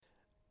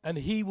And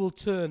he will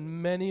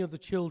turn many of the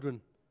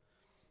children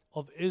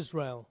of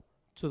Israel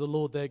to the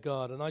Lord their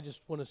God. And I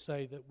just want to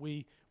say that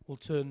we will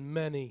turn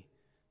many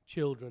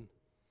children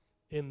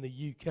in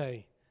the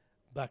UK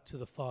back to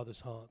the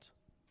Father's heart.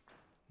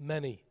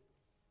 Many.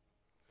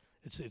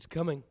 It's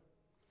coming.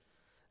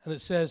 And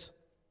it says,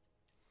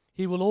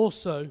 he will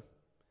also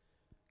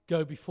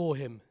go before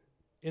him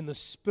in the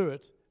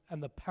spirit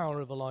and the power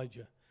of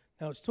Elijah.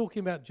 Now it's talking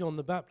about John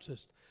the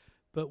Baptist,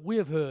 but we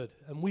have heard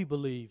and we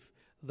believe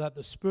that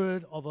the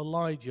spirit of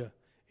Elijah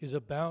is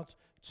about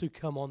to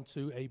come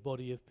onto a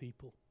body of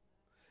people.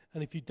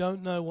 And if you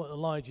don't know what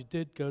Elijah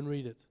did, go and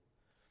read it.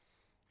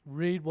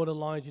 Read what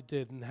Elijah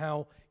did and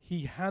how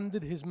he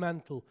handed his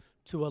mantle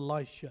to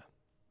Elisha.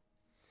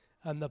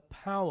 And the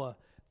power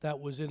that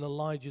was in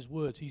Elijah's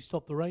words. He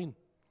stopped the rain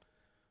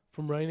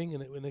from raining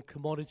in a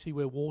commodity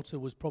where water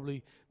was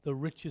probably the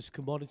richest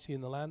commodity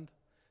in the land.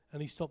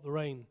 And he stopped the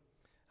rain.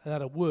 And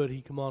at a word,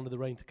 he commanded the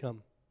rain to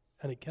come.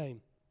 And it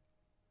came.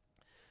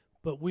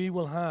 But we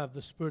will have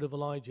the spirit of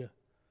Elijah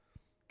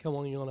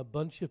coming on a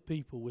bunch of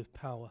people with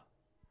power.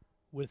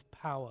 With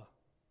power.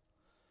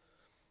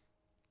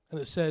 And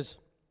it says,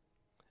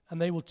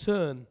 and they will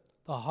turn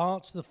the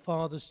hearts of the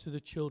fathers to the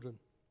children.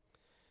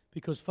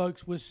 Because,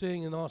 folks, we're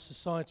seeing in our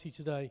society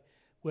today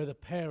where the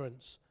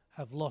parents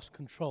have lost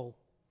control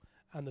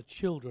and the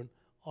children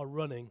are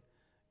running,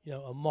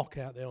 amok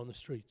out there on the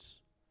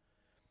streets.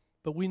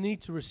 But we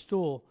need to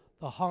restore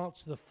the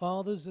hearts of the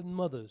fathers and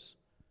mothers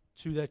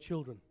to their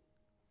children.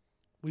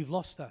 We've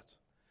lost that.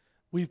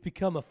 We've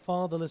become a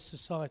fatherless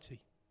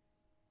society.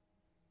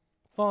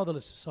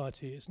 Fatherless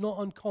society. It's not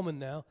uncommon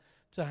now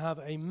to have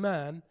a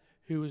man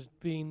who has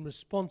been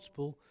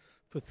responsible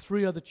for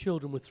 3 other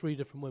children with 3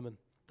 different women.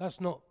 That's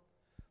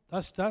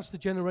the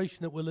generation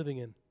that we're living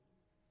in.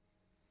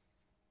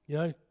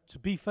 To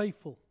be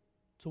faithful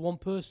to one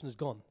person is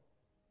gone.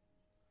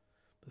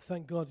 But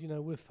thank God,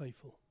 we're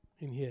faithful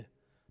in here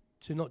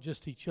to not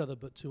just each other,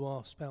 but to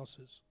our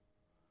spouses.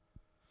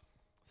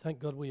 Thank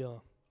God we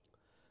are.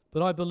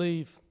 But I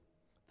believe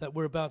that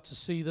we're about to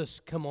see this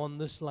come on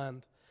this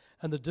land,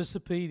 and the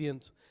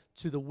disobedient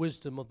to the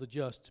wisdom of the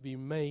just to be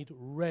made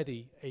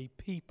ready, a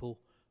people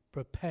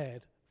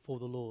prepared for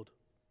the Lord.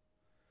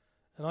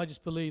 And I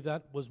just believe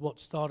that was what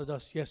started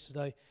us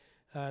yesterday.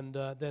 And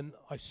then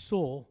I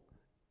saw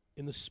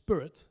in the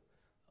spirit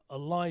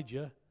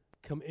Elijah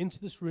come into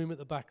this room at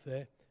the back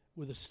there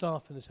with a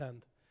staff in his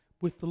hand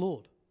with the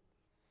Lord.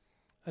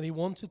 And he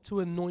wanted to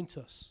anoint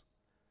us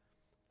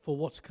for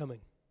what's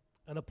coming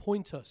and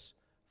appoint us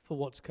for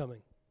what's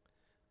coming.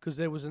 Because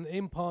there was an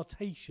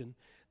impartation.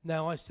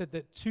 Now I said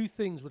that 2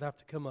 things would have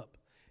to come up.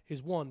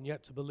 Is one, you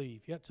had to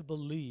believe. You had to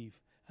believe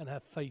and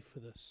have faith for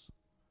this.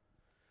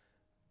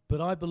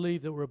 But I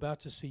believe that we're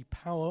about to see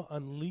power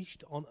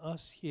unleashed on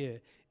us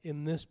here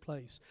in this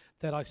place.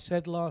 That I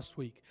said last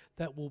week,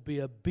 that will be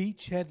a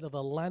beachhead of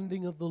a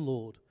landing of the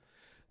Lord.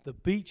 The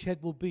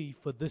beachhead will be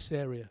for this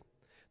area.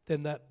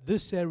 Then that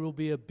this area will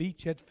be a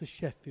beachhead for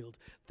Sheffield.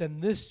 Then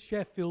this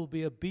Sheffield will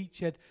be a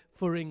beachhead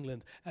for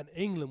England. And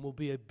England will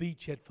be a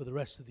beachhead for the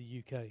rest of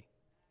the UK.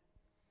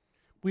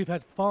 We've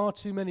had far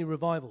too many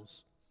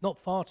revivals. Not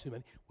far too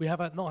many. We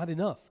have not had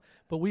enough.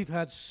 But we've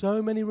had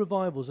so many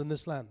revivals in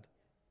this land.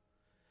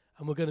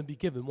 And we're going to be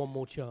given one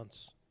more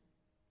chance.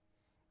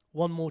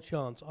 One more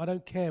chance. I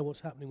don't care what's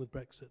happening with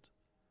Brexit.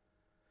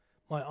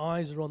 My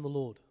eyes are on the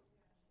Lord.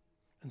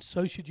 And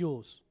so should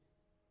yours.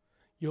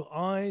 Your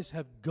eyes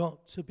have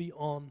got to be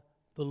on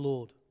the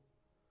Lord.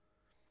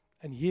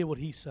 And hear what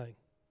he's saying.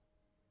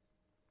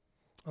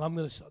 And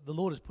the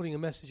Lord is putting a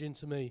message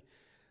into me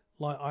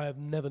like I have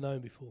never known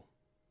before.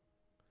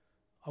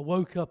 I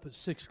woke up at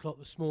 6 o'clock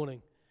this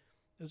morning.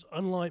 It was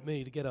unlike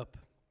me to get up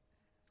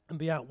and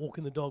be out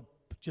walking the dog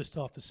just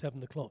after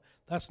 7 o'clock.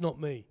 That's not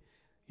me.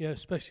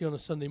 Especially on a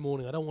Sunday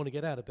morning. I don't want to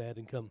get out of bed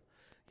and come,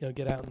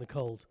 get out in the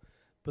cold.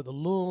 But the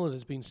Lord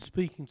has been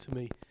speaking to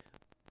me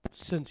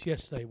since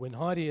yesterday when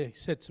Heidi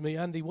said to me,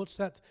 Andy, what's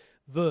that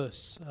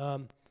verse?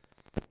 And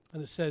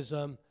it says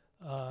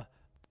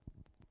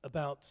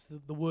about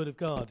the Word of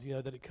God,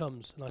 that it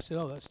comes. And I said,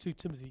 that's 2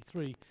 Timothy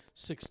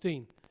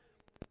 3:16.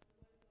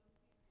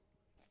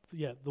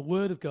 Yeah, the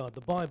Word of God,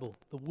 the Bible.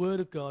 The Word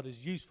of God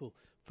is useful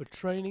for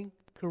training,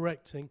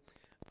 correcting,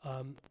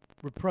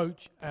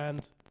 reproach,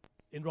 and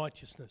in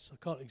righteousness. I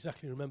can't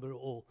exactly remember it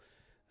all.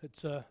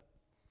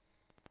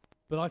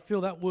 But I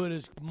feel that word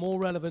is more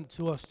relevant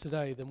to us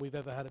today than we've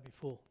ever had it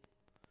before.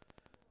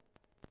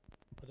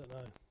 I don't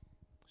know.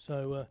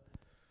 So,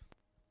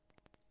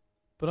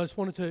 but I just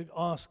wanted to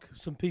ask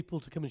some people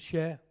to come and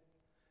share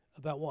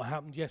about what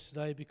happened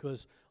yesterday,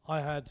 because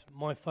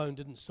my phone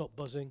didn't stop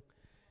buzzing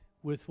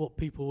with what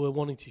people were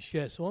wanting to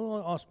share. So I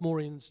want to ask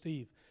Maureen and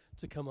Steve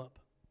to come up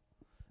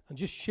and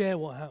just share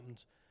what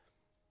happened.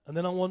 And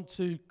then I want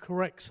to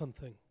correct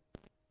something,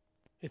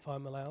 if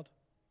I'm allowed.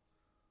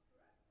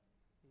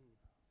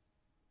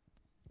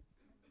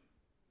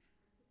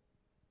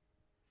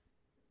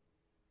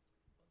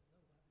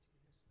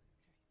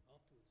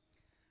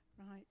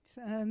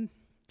 Right.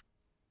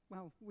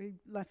 Well, we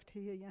left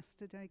here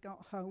yesterday,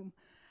 got home,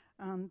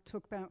 and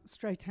talk about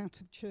straight out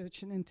of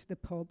church and into the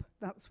pub.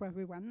 That's where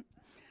we went.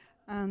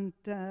 And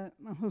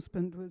my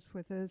husband was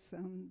with us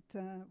and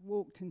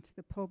walked into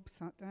the pub,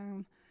 sat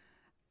down.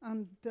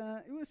 And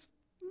it was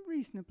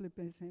reasonably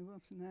busy,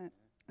 wasn't it?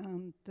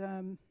 And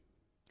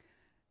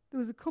there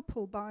was a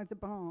couple by the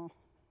bar,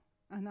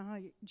 and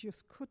I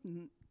just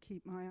couldn't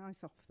keep my eyes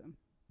off them.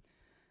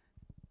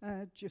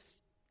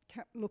 Just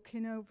kept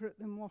looking over at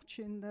them,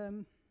 watching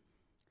them.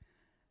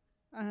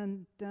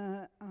 And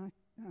I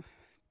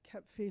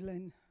kept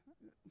feeling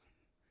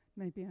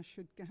maybe I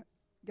should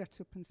get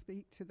up and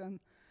speak to them.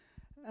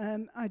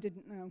 I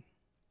didn't know.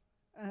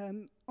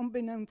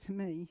 Unbeknown to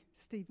me,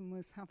 Stephen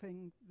was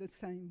having the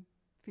same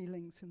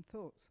feelings and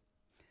thoughts.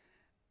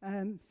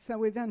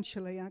 So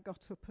eventually I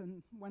got up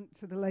and went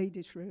to the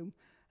ladies' room,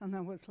 and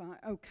I was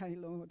like, okay,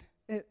 Lord,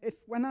 if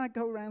when I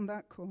go round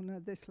that corner,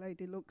 this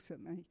lady looks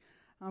at me,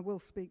 I will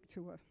speak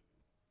to her.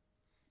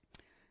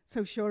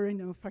 So sure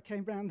enough, I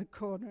came round the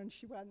corner and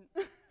she went.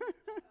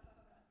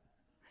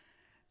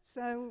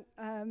 So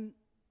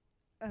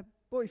a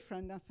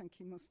boyfriend, I think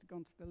he must have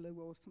gone to the loo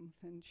or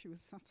something, she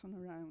was sat on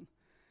her own.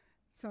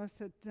 So I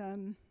said,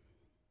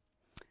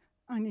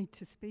 I need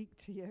to speak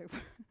to you.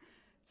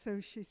 So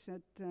she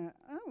said,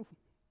 oh,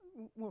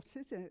 what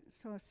is it?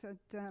 So I said,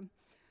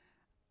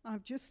 I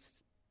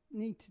just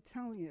need to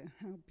tell you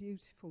how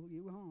beautiful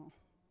you are.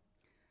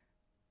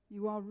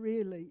 You are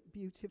really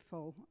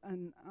beautiful,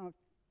 and I've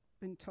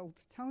been told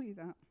to tell you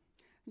that.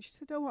 And she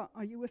said, oh, what,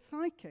 are you a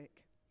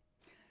psychic?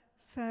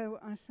 So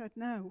I said,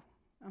 no,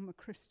 I'm a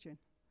Christian.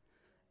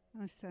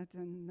 I said,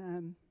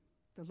 and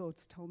the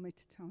Lord's told me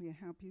to tell you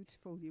how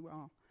beautiful you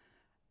are.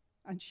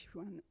 And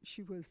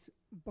she was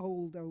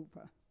bowled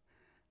over.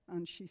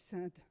 And she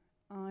said,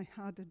 I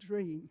had a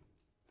dream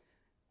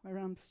where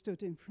I'm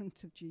stood in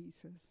front of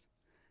Jesus.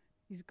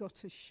 He's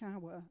got a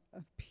shower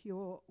of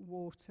pure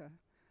water,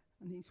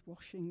 and he's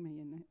washing me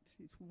in it.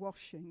 He's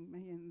washing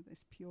me in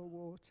this pure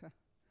water.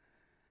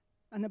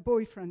 And a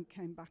boyfriend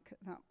came back at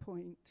that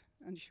point,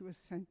 and she was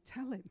saying,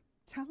 tell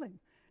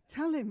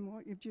him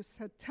what you've just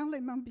said. Tell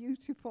him I'm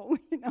beautiful,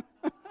 you know.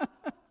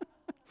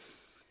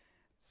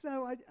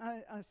 So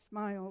I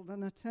smiled,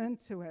 and I turned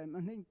to him,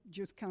 and he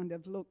just kind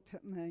of looked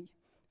at me,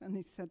 and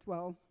he said,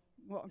 well,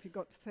 what have you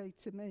got to say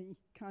to me,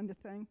 kind of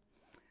thing.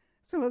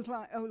 So I was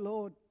like, oh,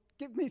 Lord,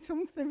 give me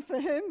something for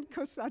him,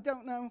 because I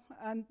don't know.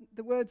 And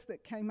the words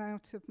that came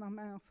out of my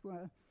mouth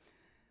were,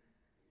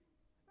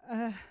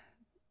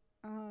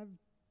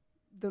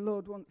 the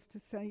Lord wants to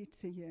say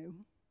to you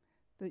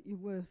that you're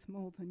worth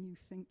more than you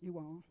think you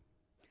are.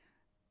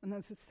 And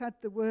as I said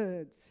the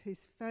words,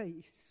 his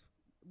face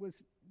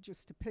was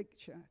just a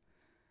picture.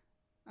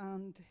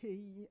 And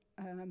he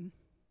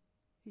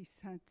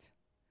said,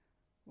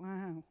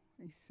 wow,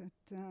 he said,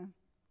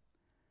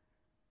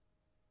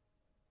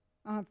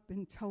 I've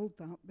been told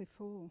that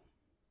before.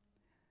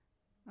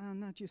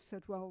 And I just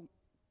said, well,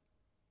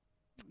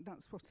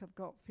 that's what I've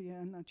got for you,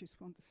 and I just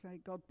want to say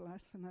God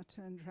bless. And I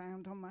turned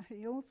round on my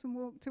heels and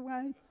walked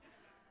away.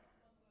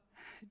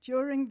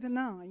 During the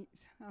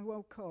night, I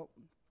woke up.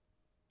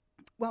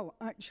 Well,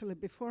 actually,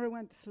 before I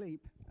went to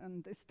sleep,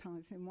 and this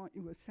ties in what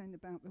you were saying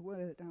about the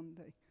word,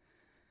 Andy,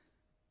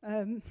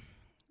 and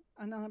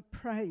I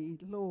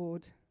prayed,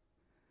 Lord,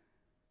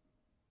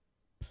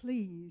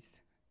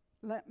 please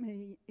let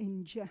me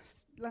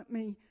ingest, let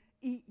me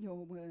eat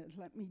your word,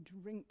 let me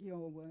drink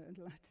your word,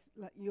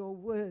 let your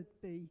word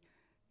be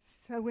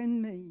so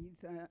in me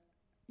that,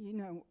 you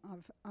know,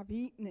 I've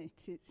eaten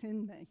it, it's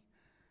in me.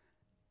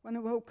 When I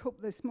woke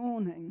up this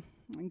morning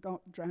and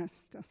got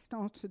dressed, I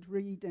started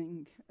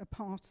reading a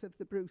part of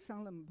the Bruce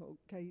Allen book,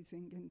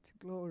 Gazing into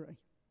Glory.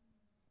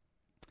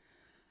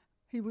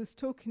 He was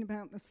talking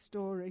about the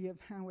story of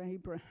how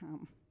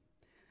Abraham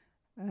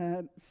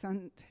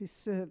sent his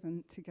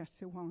servant to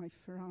get a wife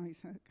for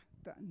Isaac.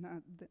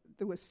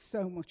 There was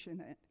so much in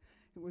it.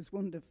 It was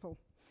wonderful.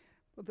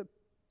 But the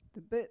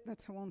bit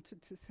that I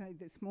wanted to say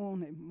this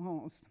morning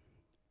was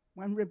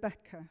when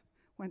Rebecca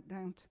went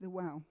down to the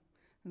well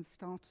and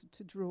started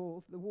to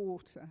draw the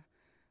water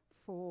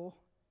for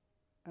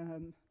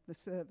the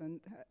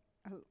servant,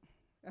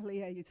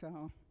 Eliezer.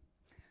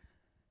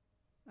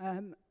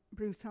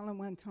 Bruce Allen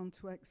went on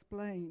to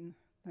explain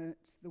that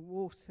the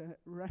water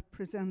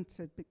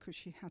represented, because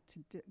she had to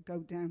go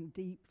down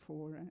deep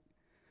for it,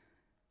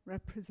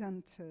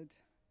 represented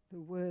the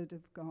Word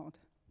of God.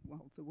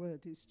 Well, the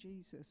Word is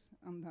Jesus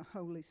and the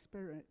Holy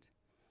Spirit.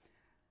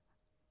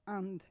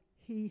 And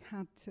he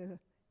had to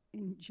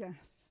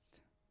ingest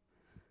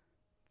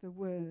the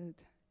Word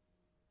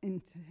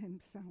into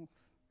himself.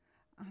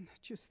 And I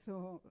just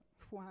thought,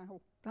 wow,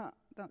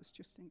 that's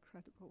just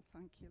incredible.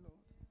 Thank you, Lord.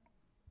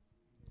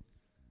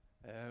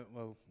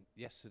 Well,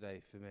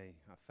 yesterday for me,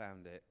 I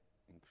found it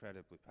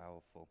incredibly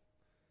powerful.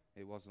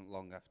 It wasn't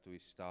long after we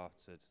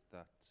started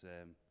that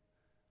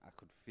I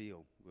could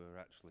feel we were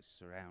actually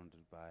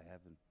surrounded by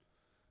heaven.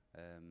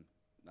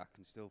 I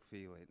can still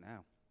feel it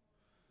now.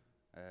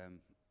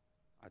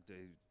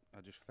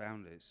 I just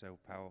found it so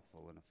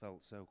powerful, and I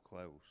felt so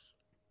close.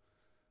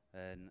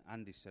 And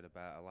Andy said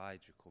about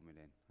Elijah coming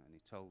in, and he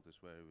told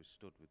us where he was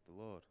stood with the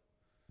Lord.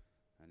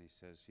 And he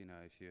says, you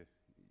know, if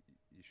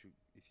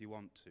you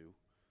want to,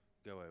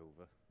 go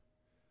over.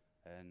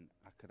 And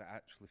I could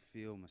actually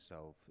feel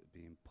myself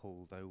being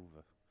pulled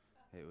over.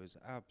 It was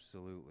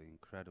absolutely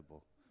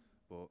incredible.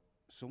 But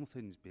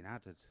something's been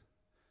added.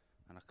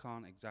 And I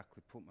can't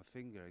exactly put my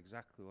finger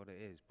exactly what it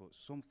is, but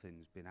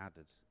something's been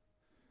added.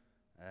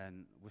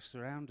 And we're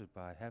surrounded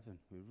by heaven.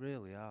 We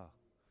really are.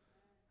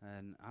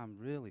 And I'm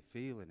really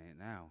feeling it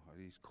now.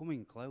 It's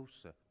coming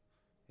closer.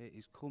 It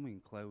is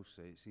coming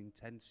closer. It's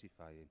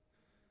intensifying.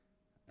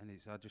 And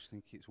I just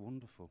think it's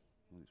wonderful.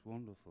 It's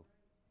wonderful.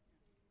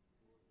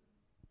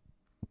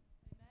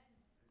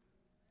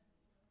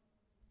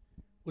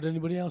 Would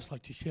anybody else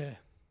like to share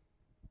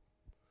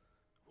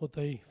what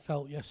they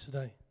felt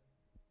yesterday?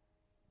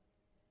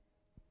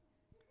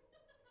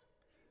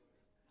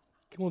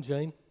 Come on,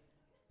 Jane.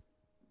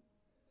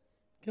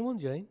 Come on,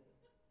 Jane.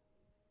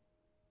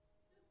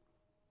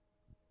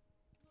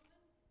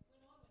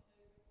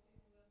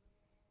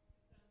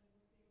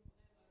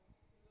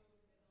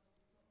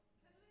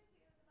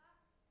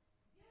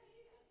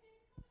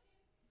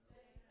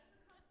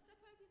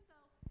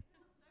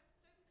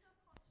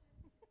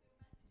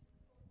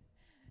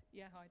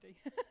 Yeah, Heidi.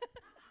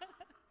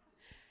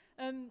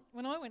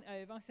 When I went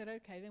over, I said,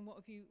 "Okay, then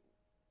what do you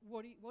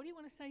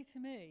want to say to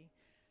me?"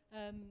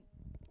 And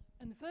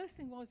the first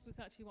thing was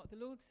actually what the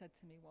Lord said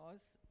to me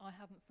was, "I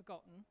haven't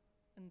forgotten,"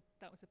 and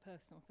that was a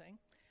personal thing.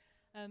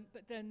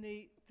 But then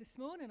this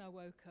morning I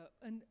woke up,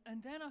 and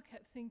then I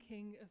kept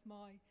thinking of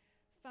my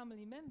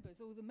family members,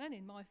 all the men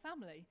in my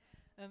family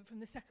from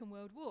the Second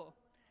World War,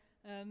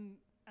 and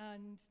I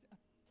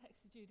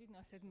texted you, didn't I?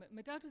 I said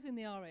my dad was in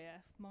the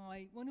RAF.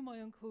 One of my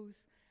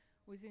uncles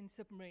was in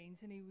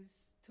submarines, and he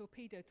was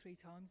torpedoed 3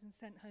 times and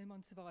sent home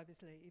on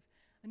survivor's leave.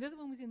 Another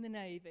one was in the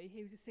Navy.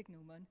 He was a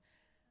signalman,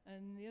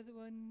 and the other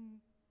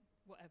one,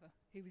 whatever.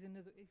 He was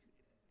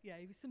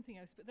something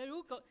else. But they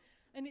all got,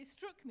 and it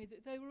struck me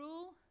that they were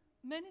all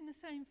men in the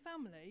same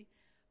family,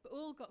 but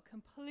all got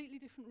completely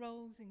different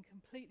roles in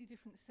completely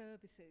different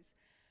services.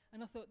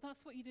 And I thought,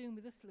 that's what you're doing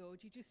with us,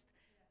 Lord. You're just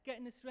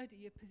getting us ready.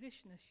 You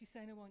position us. You're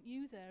saying, I want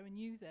you there and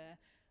you there.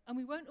 And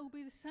we won't all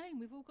be the same.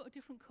 We've all got a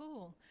different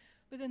call.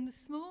 But then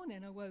this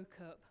morning I woke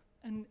up,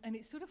 and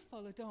it sort of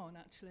followed on,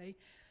 actually.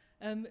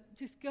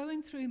 Just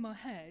going through my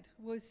head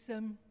was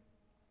a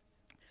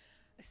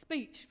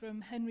speech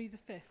from Henry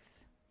V.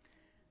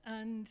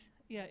 And,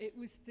 yeah, it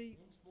was it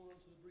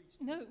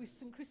was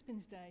St.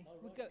 Crispin's Day.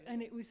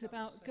 And it was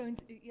about going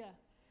to,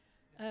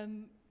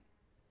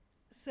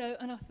 so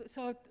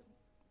I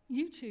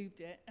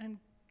YouTubed it and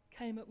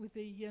came up with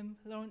the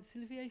Laurence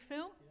Olivier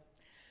film. Yeah.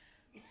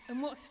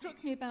 And what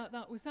struck me about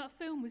that was that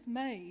film was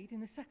made in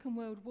the Second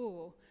World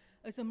War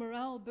as a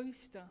morale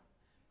booster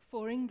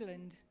for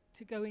England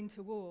to go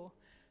into war.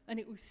 And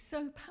it was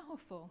so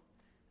powerful.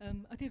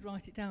 I did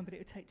write it down, but it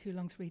would take too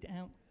long to read it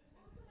out.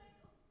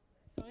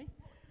 Sorry?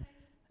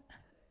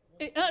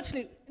 It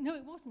actually, no,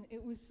 it wasn't.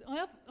 It was,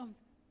 I've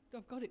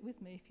got it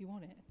with me if you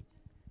want it.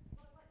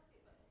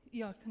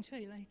 Yeah, I can show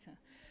you later.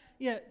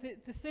 Yeah,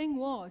 the thing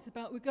was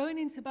about we're going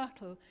into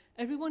battle.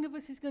 Every one of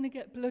us is going to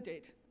get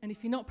blooded. And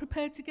if you're not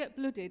prepared to get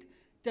blooded,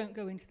 don't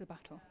go into the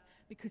battle.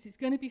 Because it's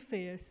going to be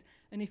fierce.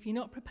 And if you're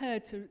not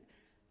prepared to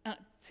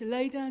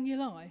lay down your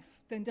life,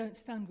 then don't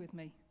stand with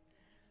me.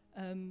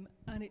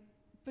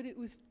 But it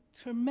was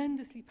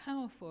tremendously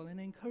powerful and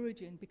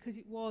encouraging because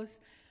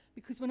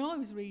when I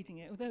was reading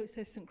it, although it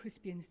says St.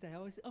 Crispin's Day,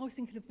 I was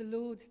thinking of the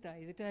Lord's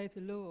Day, the day of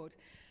the Lord.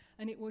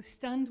 And it was,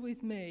 stand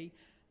with me,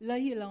 lay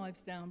your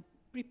lives down,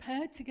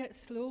 prepared to get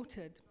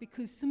slaughtered,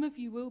 because some of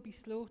you will be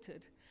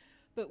slaughtered.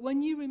 But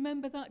when you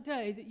remember that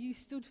day that you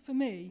stood for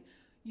me,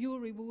 your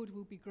reward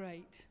will be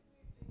great.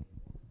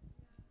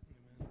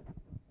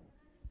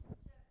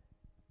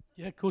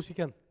 Yeah, of course you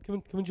can.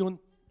 Come and join.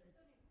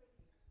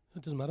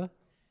 It doesn't matter.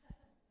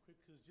 Quick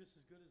is just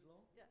as good as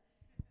long. Yeah.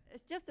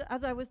 It's just that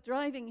as I was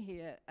driving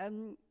here,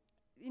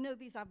 you know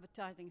these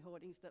advertising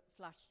hoardings that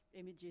flash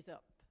images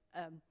up.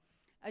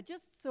 I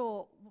just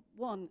saw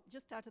one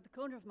just out of the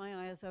corner of my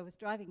eye as I was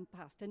driving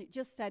past, and it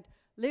just said,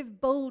 "Live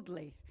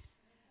boldly."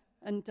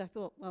 And I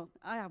thought, well,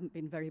 I haven't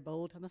been very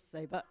bold, I must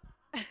say, but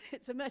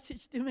it's a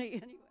message to me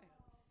anyway.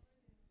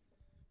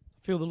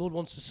 I feel the Lord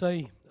wants to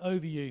say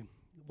over you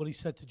what he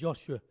said to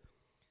Joshua.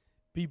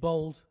 Be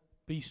bold,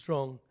 be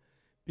strong,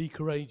 be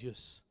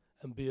courageous,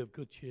 and be of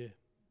good cheer.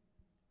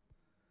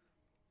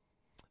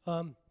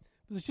 But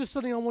there's just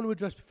something I want to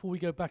address before we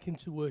go back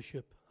into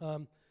worship.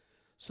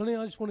 Something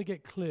I just want to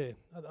get clear,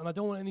 and I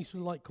don't want any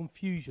sort of like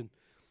confusion.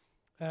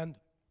 And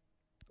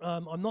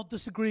I'm not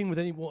disagreeing with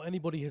what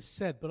anybody has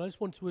said, but I just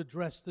want to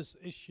address this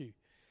issue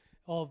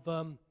of,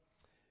 I'll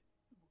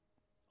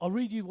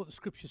read you what the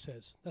scripture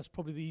says. That's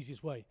probably the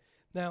easiest way.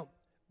 Now,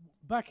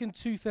 back in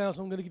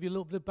 2000, I'm going to give you a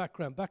little bit of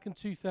background. Back in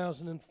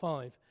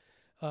 2005,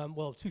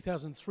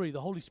 2003, the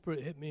Holy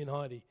Spirit hit me and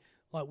Heidi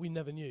like we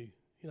never knew.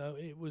 You know,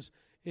 it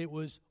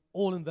was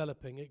all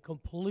enveloping. It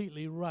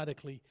completely,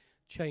 radically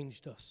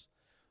changed us.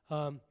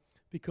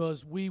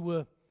 Because we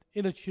were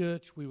in a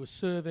church, we were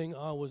serving,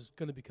 I was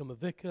going to become a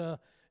vicar,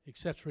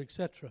 etc.,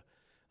 etc.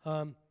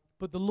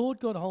 But the Lord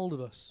got hold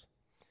of us,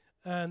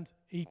 and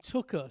he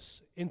took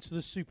us into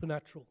the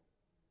supernatural.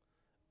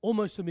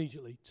 Almost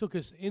immediately, took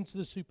us into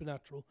the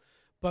supernatural,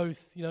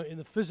 both, in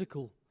the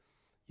physical,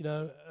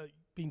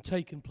 being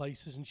taken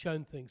places and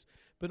shown things,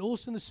 but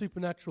also in the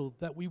supernatural,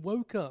 that we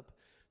woke up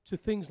to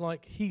things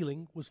like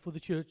healing was for the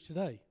church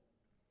today.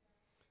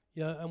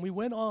 And we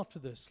went after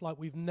this like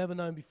we've never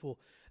known before.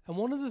 And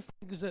one of the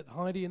things that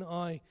Heidi and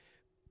I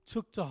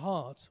took to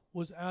heart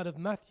was out of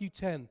Matthew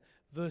 10,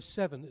 verse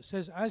 7. It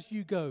says, as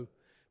you go,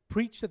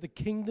 preach that the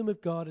kingdom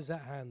of God is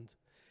at hand.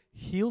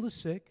 Heal the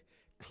sick,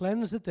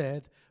 cleanse the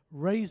dead,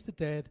 raise the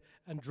dead,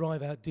 and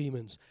drive out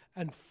demons.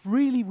 And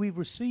freely we've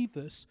received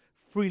this,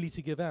 freely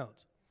to give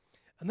out.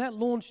 And that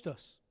launched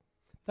us.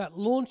 That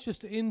launched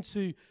us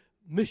into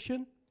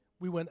mission.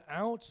 We went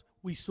out.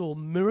 We saw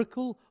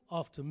miracle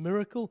after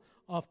miracle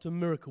after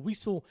miracle. We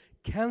saw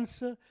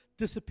cancer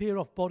disappear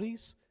off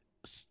bodies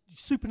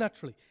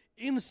supernaturally,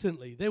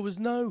 instantly. There was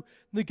no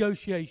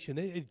negotiation.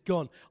 It had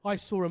gone. I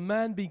saw a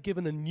man be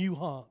given a new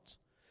heart,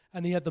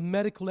 and he had the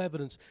medical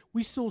evidence.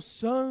 We saw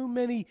so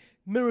many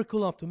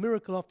miracle after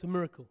miracle after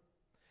miracle.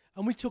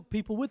 And we took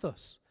people with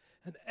us.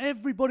 And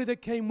everybody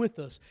that came with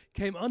us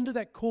came under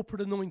that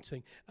corporate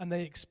anointing, and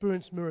they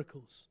experienced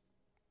miracles.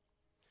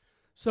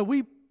 So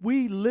we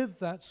lived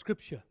that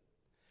scripture.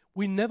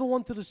 We never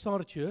wanted to start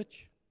a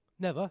church.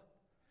 Never.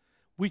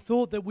 We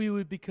thought that we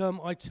would become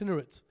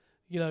itinerant,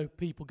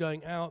 people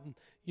going out and,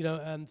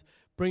 and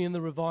bringing the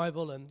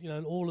revival and,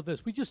 and all of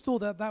this. We just thought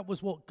that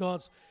was what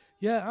God's,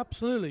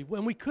 absolutely.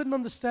 And we couldn't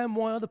understand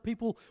why other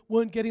people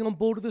weren't getting on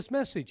board with this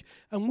message.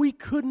 And we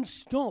couldn't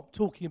stop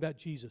talking about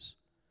Jesus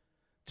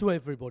to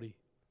everybody.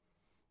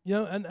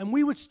 And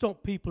we would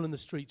stop people in the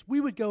streets.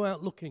 We would go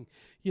out looking,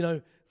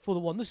 for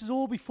the one. This is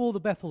all before the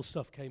Bethel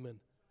stuff came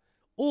in.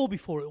 All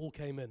before it all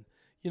came in.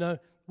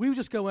 We would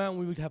just go out and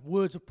we would have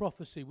words of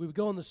prophecy. We would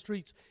go on the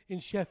streets in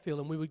Sheffield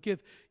and we would give,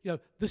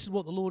 this is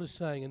what the Lord is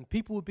saying. And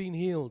people were being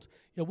healed.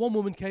 One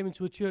woman came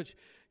into a church,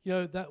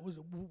 that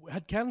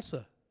had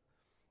cancer.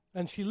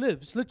 And she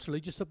lives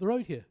literally just up the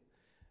road here.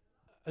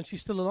 And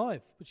she's still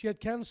alive. But she had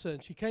cancer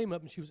and she came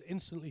up and she was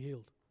instantly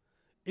healed.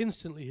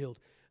 Instantly healed.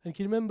 And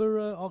can you remember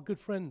our good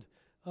friend,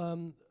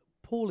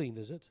 Pauline,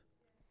 is it?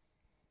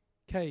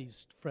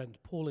 Kay's friend,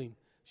 Pauline.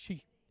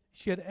 She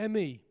had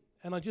ME.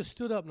 And I just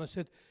stood up and I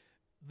said,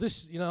 I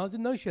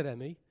didn't know she had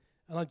ME.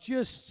 And I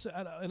just,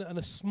 in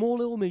a small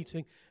little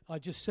meeting, I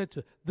just said to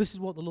her, this is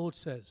what the Lord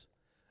says.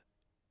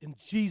 In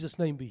Jesus'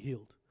 name be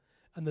healed.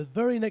 And the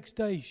very next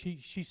day,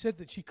 she said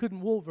that she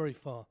couldn't walk very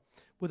far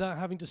without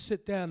having to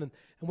sit down. And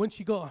when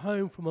she got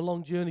home from a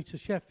long journey to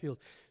Sheffield,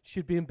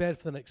 she'd be in bed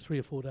for the next 3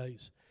 or 4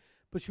 days.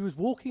 But she was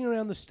walking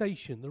around the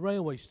station, the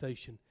railway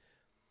station,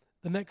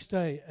 the next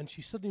day, and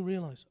she suddenly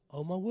realized,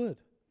 oh my word,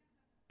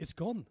 it's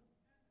gone.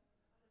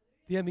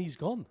 The ME's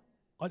gone.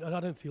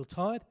 I don't feel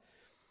tired.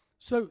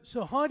 So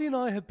Heidi and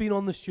I have been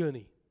on this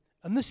journey,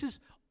 and this is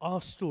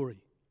our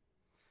story.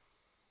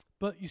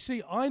 But you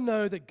see, I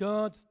know that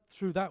God,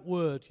 through that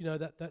word,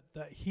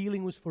 that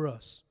healing was for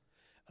us.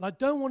 And I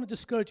don't want to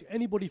discourage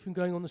anybody from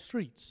going on the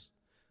streets.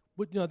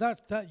 But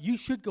that you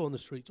should go on the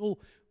streets, or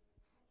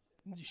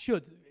you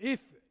should.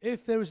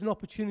 If there is an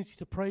opportunity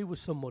to pray with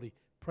somebody,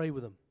 pray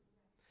with them.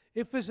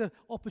 If there's an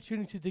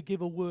opportunity to give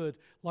a word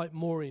like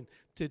Maureen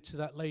did to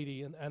that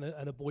lady and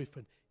a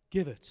boyfriend,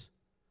 give it.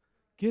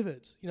 Give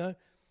it,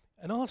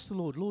 and ask the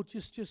Lord,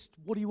 just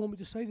what do you want me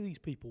to say to these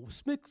people?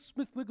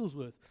 Smith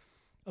Wigglesworth,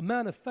 a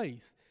man of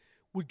faith,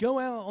 would go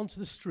out onto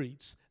the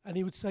streets and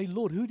he would say,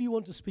 Lord, who do you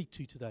want to speak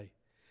to today?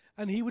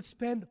 And he would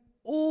spend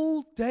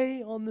all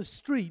day on the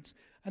streets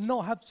and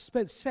not have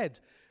said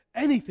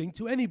anything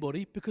to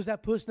anybody because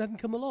that person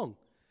hadn't come along.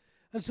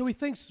 And so he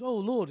thinks, oh,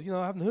 Lord,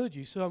 I haven't heard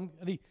you.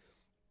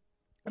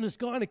 And this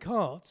guy in a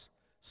cart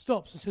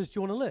stops and says, do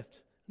you want a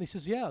lift? And he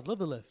says, yeah, I'd love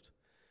a lift.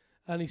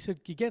 And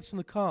he gets in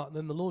the cart, and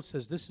then the Lord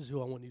says, this is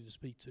who I want you to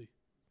speak to.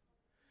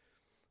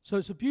 So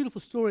it's a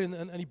beautiful story,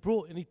 and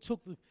he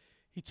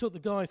took the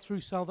guy through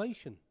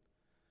salvation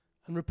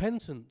and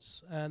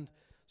repentance. And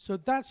so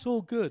that's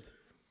all good.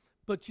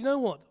 But you know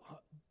what?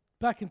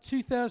 Back in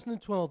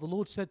 2012, the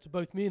Lord said to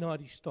both me and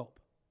Heidi, stop.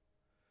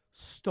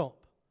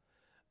 Stop.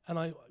 And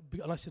I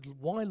said,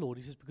 why, Lord?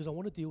 He says, because I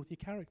want to deal with your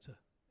character.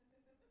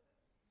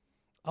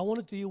 I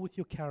want to deal with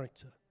your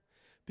character.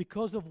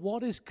 Because of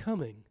what is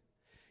coming,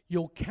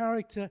 your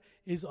character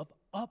is of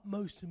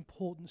utmost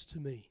importance to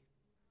me.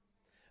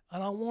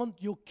 And I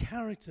want your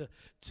character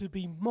to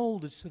be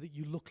molded so that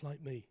you look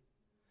like me.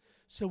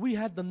 So we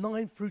had the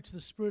 9 fruits of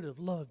the Spirit of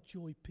love,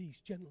 joy, peace,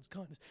 gentleness,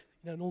 kindness,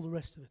 and all the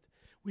rest of it.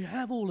 We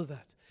have all of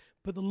that.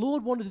 But the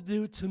Lord wanted to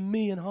do it to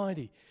me and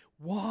Heidi.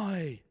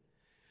 Why?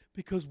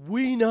 Because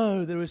we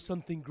know there is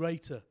something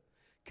greater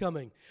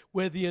coming,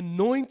 where the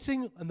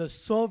anointing and the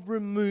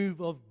sovereign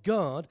move of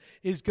God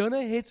is going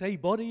to hit a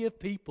body of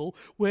people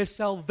where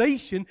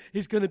salvation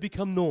is going to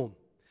become norm.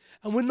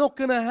 And we're not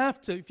going to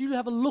have to. If you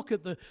have a look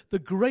at the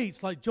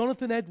greats like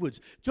Jonathan Edwards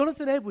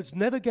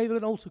never gave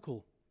an altar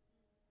call.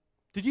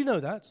 Did you know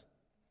that?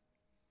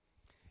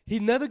 He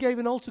never gave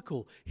an altar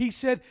call. He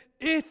said,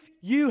 if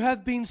you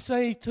have been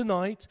saved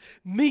tonight,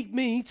 meet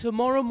me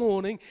tomorrow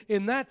morning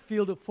in that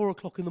field at 4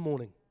 o'clock in the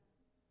morning.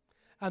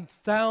 And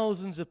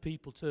thousands of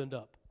people turned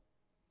up.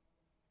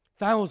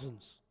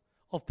 Thousands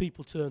of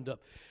people turned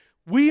up.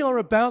 We are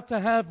about to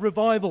have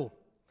revival.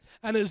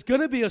 And it's going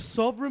to be a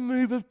sovereign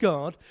move of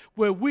God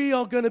where we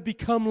are going to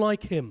become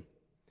like him.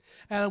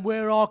 And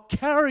where our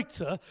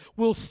character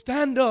will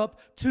stand up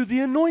to the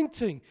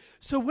anointing.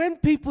 So when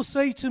people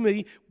say to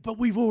me, but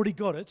we've already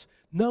got it.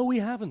 No, we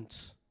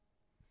haven't.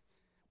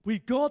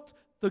 We've got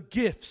the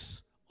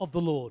gifts of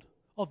the Lord,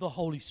 of the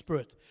Holy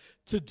Spirit,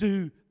 to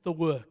do the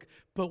work.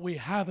 But we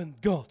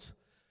haven't got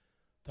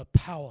the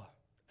power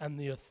and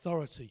the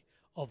authority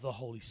of the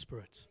Holy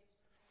Spirit.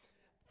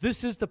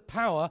 This is the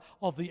power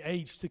of the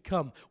age to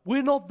come.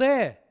 We're not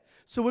there.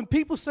 So when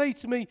people say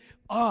to me,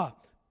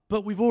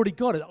 but we've already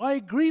got it, I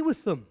agree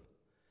with them.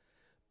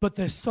 But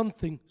there's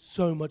something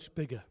so much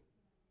bigger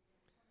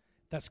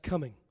that's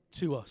coming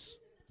to us.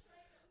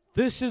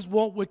 This is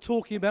what we're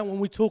talking about when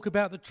we talk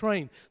about the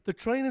train. The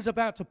train is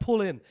about to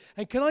pull in.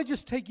 And can I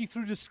just take you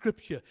through the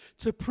scripture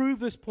to prove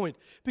this point?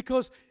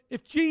 Because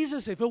if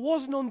it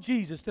wasn't on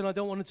Jesus, then I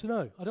don't want it to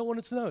know. I don't want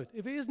it to know it.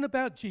 If it isn't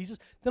about Jesus,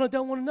 then I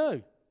don't want to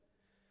know.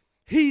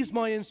 He's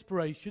my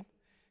inspiration.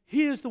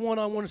 He is the one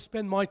I want to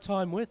spend my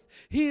time with.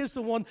 He is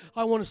the one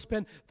I want to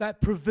spend that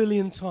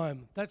pavilion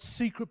time, that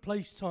secret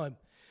place time.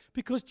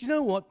 Because do you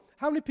know what?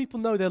 How many people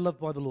know they're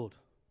loved by the Lord?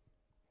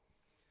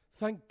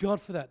 Thank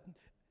God for that.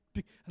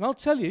 And I'll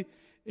tell you,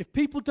 if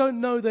people don't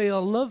know they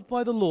are loved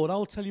by the Lord,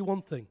 I'll tell you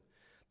one thing.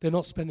 They're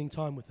not spending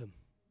time with him.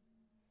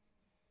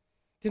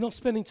 They're not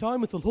spending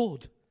time with the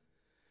Lord.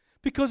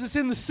 Because it's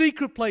in the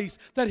secret place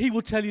that he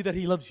will tell you that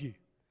he loves you.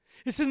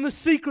 It's in the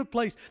secret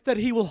place that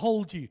he will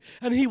hold you.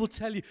 And he will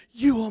tell you,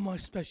 you are my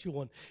special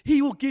one. He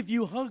will give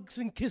you hugs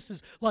and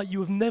kisses like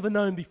you have never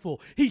known before.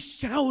 He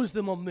showers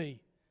them on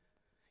me.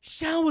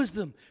 Showers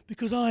them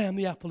because I am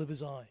the apple of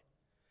his eye.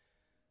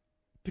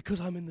 Because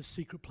I'm in the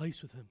secret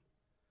place with him.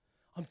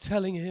 I'm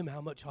telling him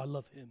how much I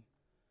love him.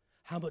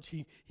 How much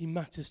he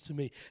matters to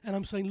me. And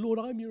I'm saying, Lord,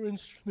 I'm your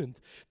instrument.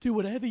 Do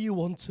whatever you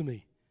want to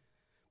me.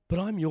 But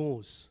I'm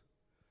yours.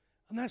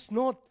 And that's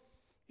not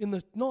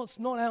it's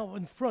not out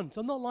in front.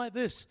 I'm not like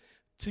this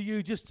to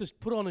you just to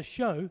put on a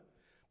show,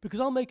 because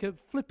I'll make it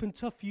flippin'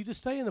 tough for you to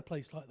stay in a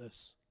place like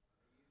this.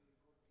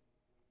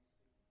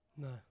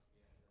 No.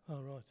 Oh,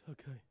 right,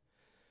 okay.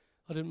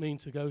 I didn't mean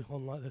to go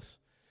on like this.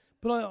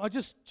 But I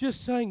just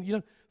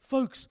saying,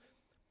 folks,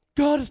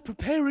 God is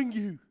preparing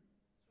you.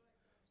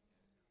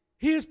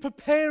 He is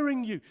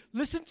preparing you.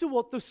 Listen to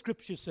what the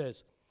scripture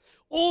says.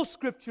 All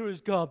scripture is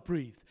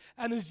God-breathed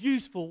and is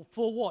useful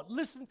for what?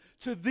 Listen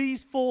to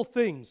these 4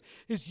 things.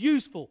 It's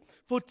useful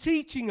for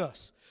teaching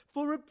us,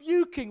 for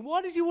rebuking.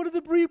 Why does he want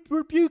to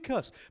rebuke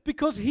us?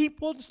 Because he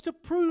wants to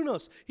prune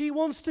us. He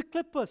wants to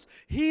clip us.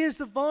 He is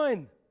the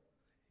vine.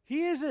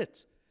 He is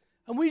it.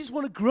 And we just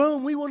want to grow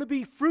and we want to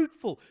be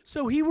fruitful.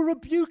 So he will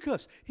rebuke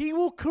us. He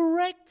will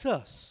correct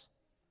us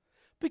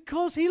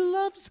because he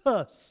loves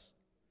us.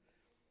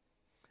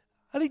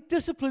 And he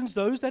disciplines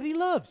those that he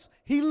loves.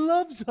 He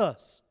loves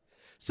us.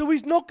 So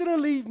he's not going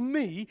to leave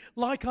me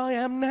like I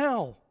am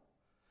now.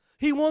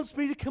 He wants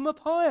me to come up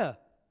higher.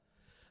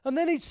 And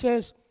then he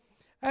says,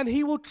 and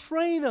he will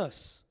train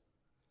us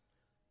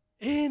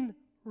in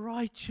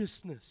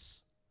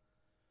righteousness.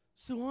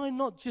 So I'm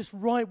not just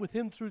right with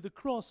him through the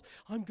cross.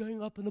 I'm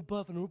going up and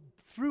above and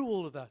through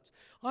all of that.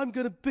 I'm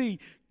going to be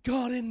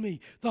God in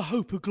me, the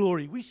hope of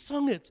glory. We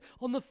sung it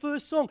on the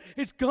first song.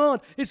 It's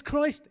God, it's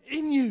Christ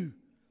in you,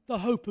 the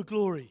hope of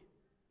glory.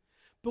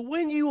 But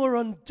when you are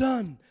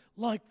undone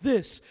like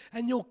this,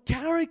 and your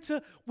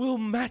character will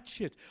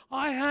match it.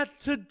 I had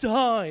to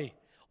die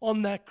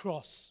on that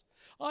cross.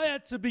 I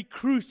had to be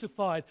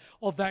crucified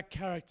of that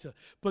character.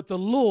 But the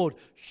Lord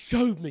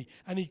showed me,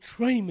 and he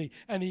trained me,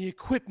 and he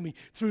equipped me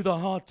through the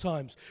hard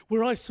times,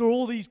 where I saw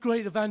all these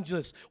great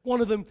evangelists,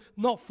 one of them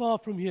not far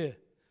from here,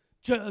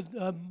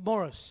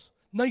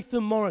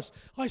 Nathan Morris.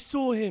 I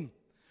saw him.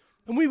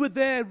 And we were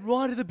there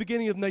right at the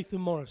beginning of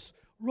Nathan Morris.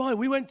 Right,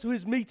 we went to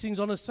his meetings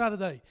on a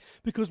Saturday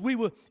because we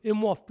were in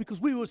WAF, because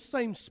we were the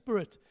same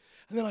spirit.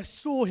 And then I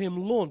saw him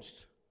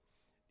launched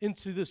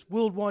into this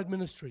worldwide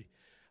ministry.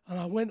 And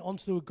I went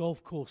onto a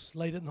golf course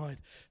late at night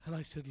and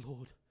I said,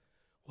 Lord,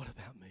 what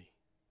about me?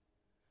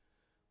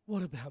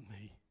 What about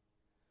me?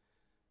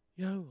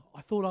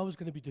 I thought I was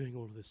going to be doing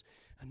all of this.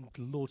 And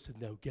the Lord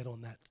said, no, get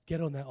on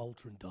that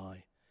altar and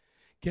die.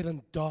 Get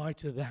and die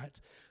to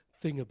that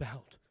thing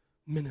about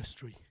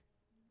ministry.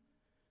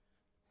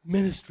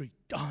 Ministry,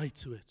 die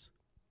to it.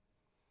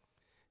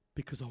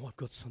 Because I've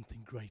got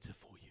something greater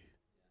for you.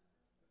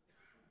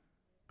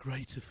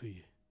 Greater for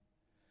you.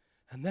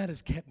 And that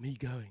has kept me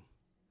going.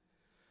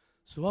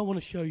 So I want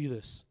to show you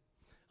this.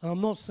 And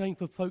I'm not saying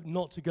for folk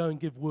not to go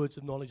and give words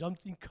of knowledge. I'm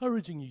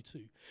encouraging you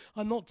to.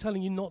 I'm not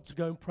telling you not to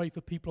go and pray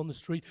for people on the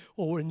street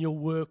or in your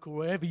work or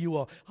wherever you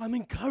are. I'm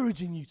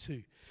encouraging you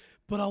to.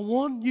 But I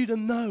want you to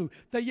know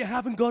that you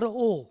haven't got it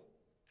all.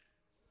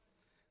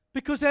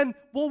 Because then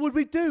what would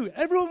we do?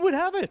 Everyone would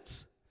have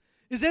it.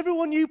 Is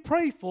everyone you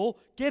pray for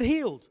get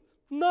healed?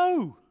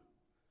 No.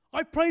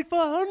 I prayed for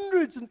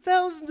hundreds and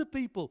thousands of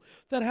people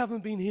that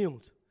haven't been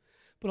healed.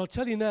 But I'll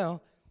tell you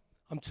now,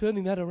 I'm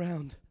turning that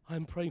around.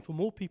 I'm praying for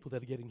more people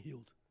that are getting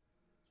healed.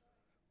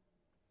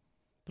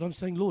 But I'm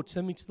saying, Lord,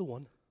 send me to the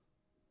one.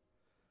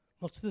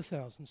 Not to the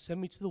thousands.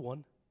 Send me to the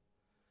one.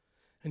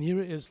 And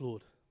here it is,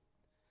 Lord.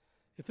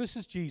 If this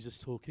is Jesus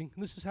talking,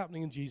 and this is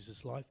happening in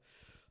Jesus' life,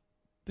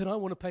 then I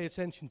want to pay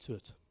attention to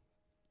it.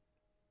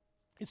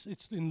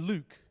 It's in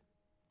Luke.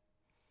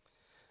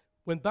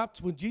 When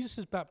Jesus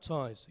is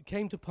baptized, it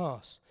came to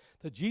pass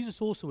that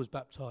Jesus also was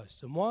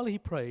baptized. And while he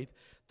prayed,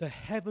 the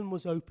heaven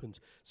was opened.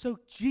 So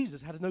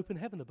Jesus had an open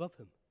heaven above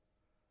him.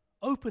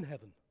 Open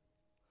heaven.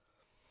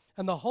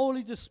 And the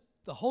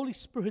Holy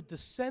Spirit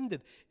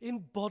descended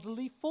in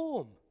bodily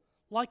form,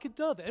 like a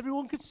dove.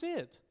 Everyone could see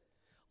it.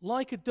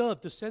 Like a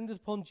dove descended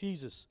upon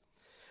Jesus.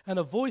 And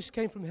a voice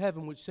came from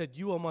heaven which said,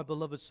 "You are my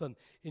beloved Son.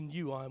 In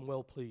you I am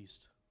well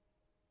pleased."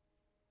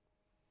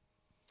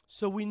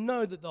 So we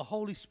know that the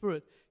Holy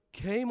Spirit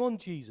came on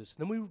Jesus.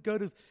 And then we go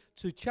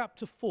to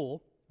chapter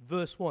 4,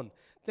 verse 1.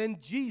 Then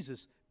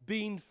Jesus,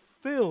 being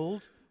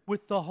filled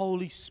with the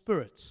Holy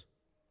Spirit,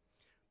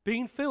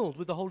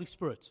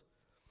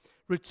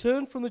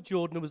 returned from the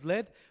Jordan and was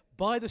led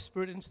by the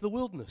Spirit into the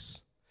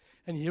wilderness.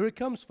 And here it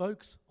comes,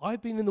 folks.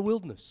 I've been in the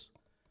wilderness.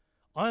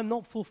 I am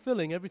not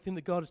fulfilling everything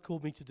that God has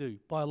called me to do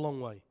by a long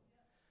way.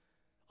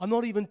 I'm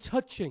not even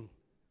touching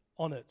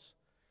on it,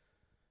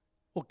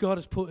 what God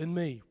has put in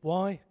me.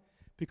 Why?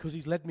 Because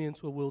he's led me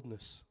into a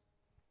wilderness.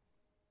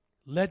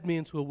 Led me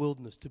into a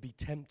wilderness to be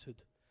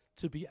tempted,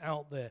 to be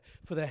out there,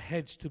 for their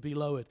heads to be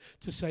lowered,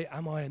 to say,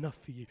 am I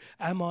enough for you?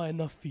 Am I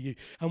enough for you?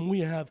 And we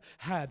have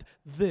had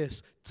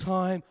this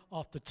time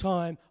after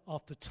time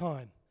after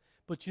time.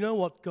 But you know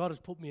what? God has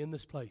put me in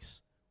this place.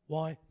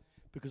 Why?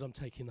 Because I'm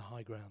taking the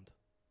high ground.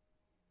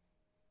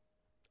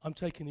 I'm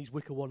taking these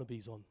wicker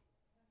wannabes on.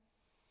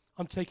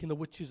 I'm taking the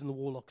witches and the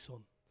warlocks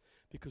on.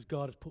 Because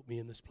God has put me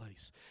in this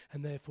place.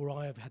 And therefore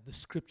I have had the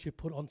scripture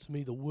put onto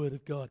me, the word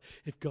of God.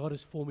 If God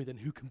is for me, then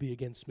who can be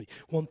against me?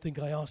 One thing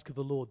I ask of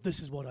the Lord, this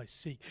is what I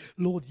seek.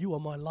 Lord, you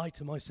are my light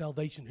and my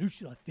salvation. Who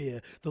should I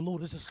fear? The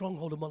Lord is a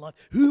stronghold of my life.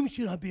 Whom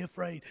should I be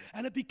afraid?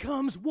 And it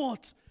becomes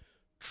what?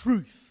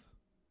 Truth.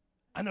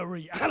 And a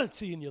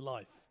reality in your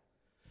life.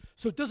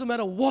 So it doesn't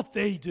matter what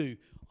they do.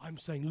 I'm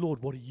saying,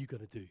 Lord, what are you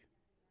going to do?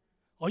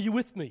 Are you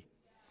with me?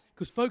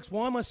 Because, folks,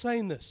 why am I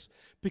saying this?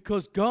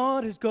 Because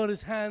God has got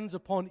his hands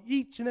upon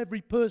each and every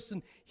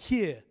person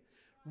here,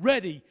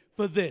 ready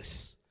for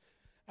this.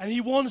 And he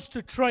wants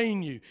to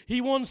train you.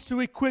 He wants to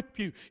equip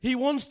you. He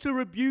wants to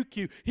rebuke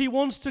you. He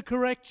wants to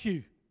correct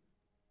you.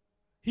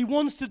 He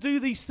wants to do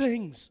these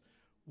things.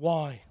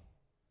 Why?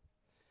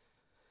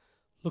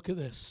 Look at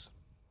this.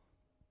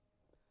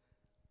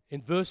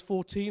 In verse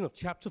 14 of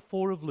chapter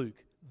 4 of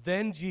Luke,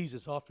 then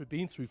Jesus, after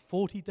being through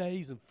 40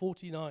 days and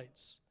 40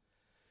 nights,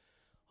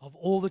 of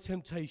all the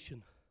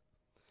temptation.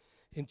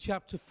 In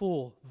chapter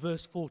 4,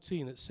 verse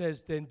 14, it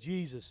says, then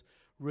Jesus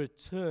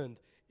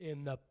returned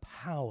in the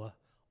power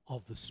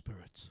of the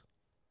Spirit.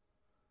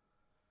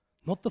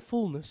 Not the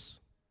fullness,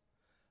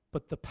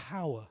 but the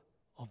power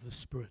of the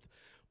Spirit.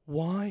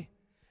 Why?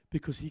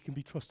 Because he can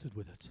be trusted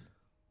with it.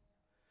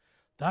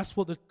 That's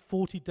what the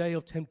 40-day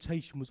of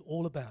temptation was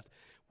all about.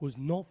 Was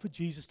not for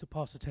Jesus to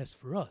pass a test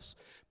for us,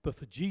 but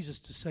for Jesus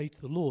to say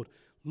to the Lord,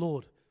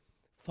 Lord,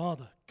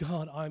 Father,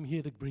 God, I'm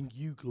here to bring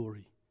you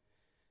glory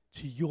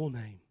to your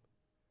name.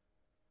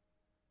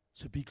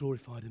 So be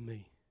glorified in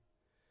me.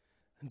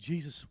 And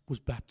Jesus was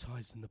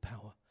baptized in the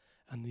power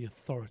and the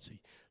authority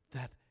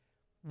that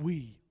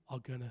we are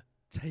going to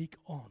take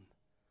on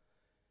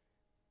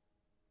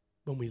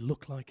when we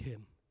look like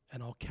him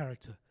and our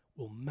character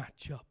will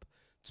match up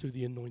to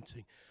the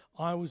anointing.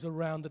 I was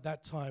around at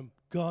that time,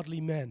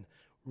 godly men,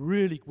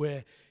 really,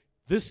 where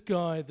this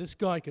guy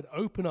could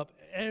open up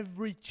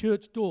every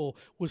church door,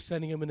 was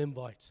sending him an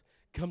invite.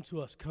 Come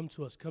to us, come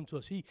to us, come to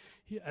us.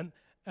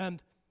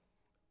 And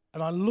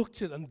I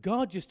looked at it, and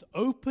God just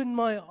opened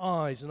my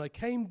eyes, and I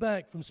came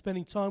back from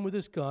spending time with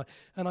this guy,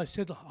 and I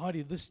said,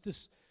 Heidi,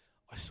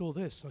 I saw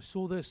this, and I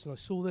saw this, and I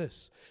saw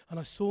this, and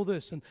I saw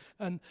this,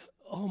 and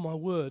oh my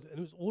word, and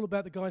it was all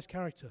about the guy's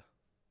character.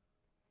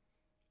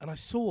 And I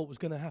saw what was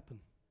going to happen,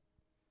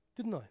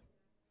 didn't I?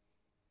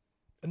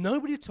 And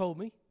nobody had told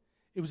me.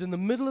 It was in the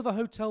middle of a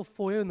hotel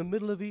foyer in the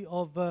middle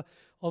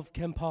of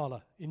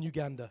Kampala in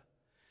Uganda.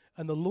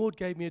 And the Lord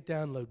gave me a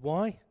download.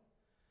 Why?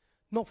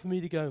 Not for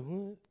me to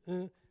go,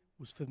 it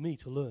was for me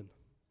to learn.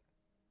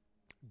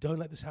 Don't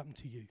let this happen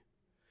to you.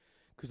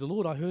 Because the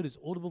Lord, I heard his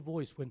audible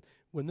voice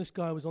when this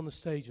guy was on the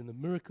stage and the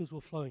miracles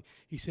were flowing.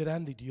 He said,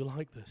 Andy, do you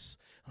like this?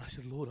 And I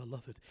said, Lord, I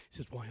love it. He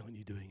says, why aren't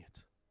you doing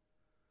it?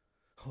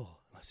 Oh,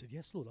 and I said,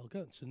 yes, Lord, I'll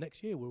go. So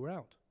next year we were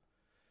out.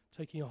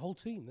 Taking a whole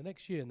team, the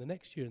next year, and the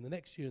next year, and the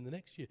next year, and the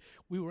next year.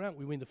 We were out,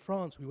 we went to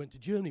France, we went to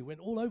Germany,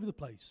 went all over the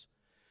place.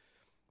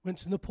 Went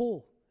to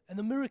Nepal, and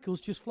the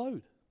miracles just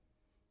followed.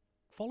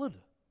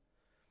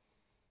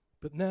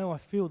 But now I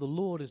feel the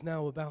Lord is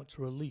now about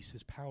to release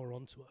his power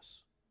onto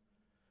us.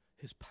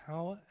 His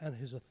power and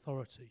his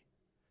authority.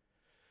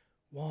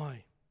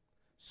 Why?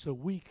 So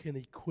we can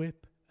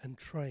equip and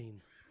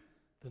train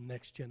the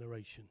next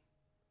generation.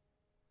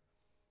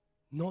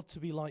 Not to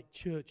be like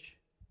church,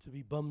 to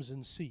be bums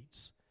in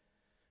seats,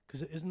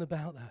 because it isn't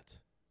about that.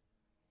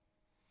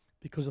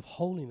 Because of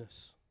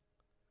holiness.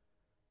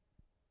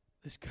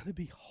 There's going to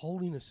be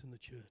holiness in the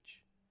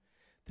church.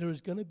 There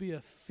is going to be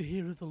a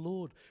fear of the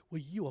Lord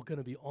where you are going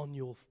to be on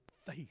your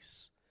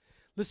face.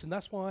 Listen,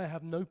 that's why I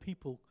have no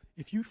people.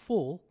 If you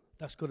fall,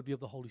 that's got to be of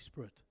the Holy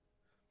Spirit.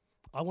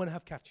 I want to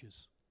have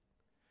catchers.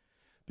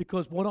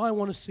 Because what I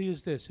want to see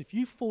is this. If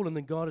you fall and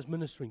then God is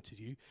ministering to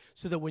you,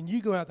 so that when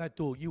you go out that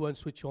door, you won't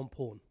switch on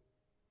porn.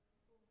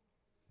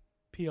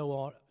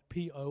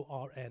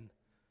 P-O-R-N.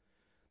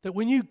 That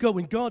when you go,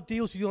 when God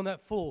deals with you on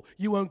that fall,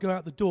 you won't go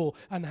out the door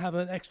and have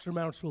an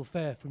extramarital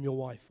affair from your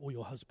wife or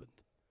your husband.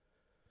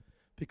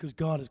 Because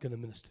God is going to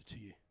minister to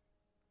you.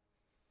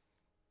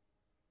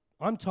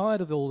 I'm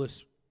tired of all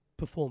this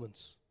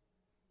performance.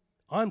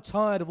 I'm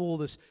tired of all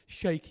this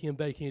shaking and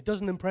baking. It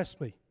doesn't impress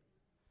me.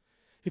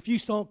 If you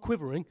start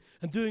quivering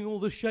and doing all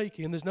this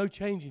shaking and there's no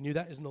change in you,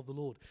 that isn't of the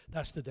Lord.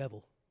 That's the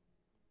devil.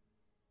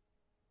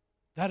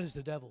 That is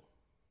the devil.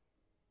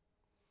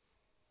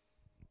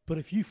 But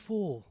if you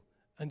fall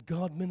and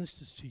God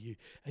ministers to you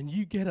and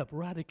you get up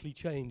radically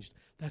changed,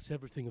 that's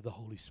everything of the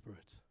Holy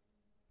Spirit.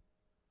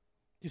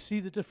 You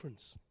see the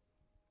difference?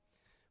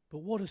 But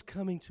what is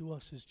coming to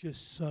us is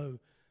just so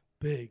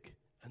big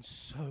and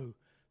so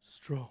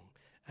strong,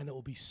 and it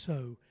will be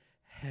so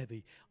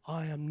heavy.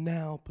 I am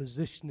now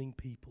positioning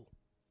people.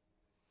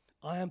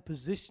 I am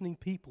positioning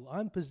people.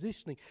 I'm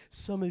positioning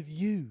some of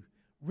you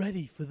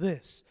ready for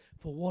this,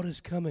 for what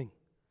is coming.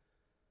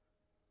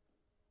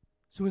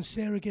 So when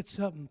Sarah gets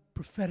up and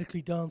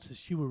prophetically dances,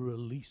 she will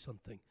release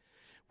something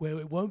where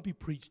it won't be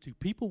preached to.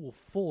 People will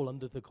fall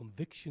under the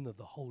conviction of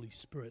the Holy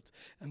Spirit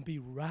and be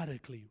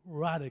radically,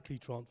 radically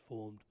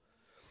transformed.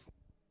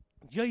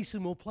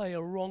 Jason will play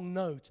a wrong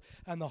note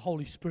and the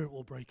Holy Spirit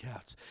will break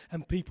out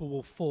and people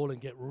will fall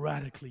and get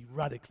radically,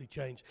 radically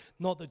changed.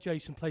 Not that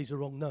Jason plays a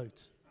wrong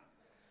note.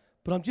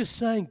 But I'm just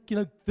saying,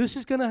 this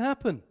is going to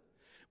happen.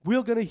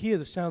 We're going to hear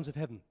the sounds of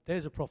heaven.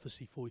 There's a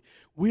prophecy for you.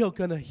 We are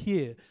going to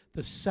hear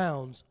the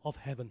sounds of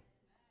heaven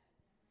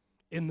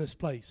in this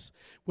place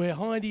where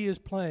Heidi is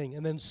playing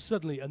and then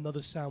suddenly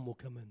another sound will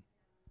come in.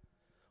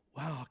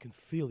 Wow, I can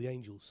feel the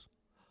angels.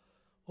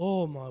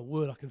 Oh my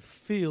word, I can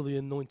feel the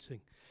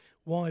anointing.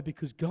 Why?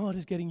 Because God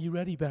is getting you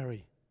ready,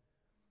 Barry.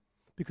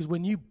 Because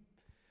when you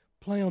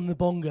play on the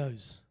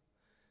bongos,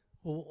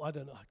 or I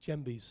don't know,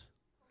 djembes,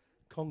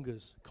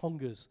 congas,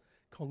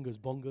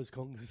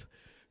 bongos,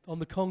 on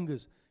the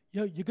congas,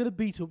 you're going to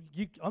beat,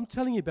 I'm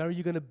telling you, Barry,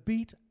 you're going to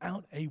beat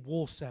out a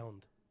war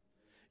sound.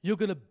 You're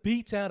going to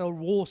beat out a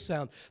war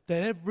sound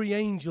that every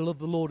angel of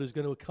the Lord is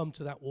going to come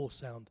to that war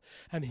sound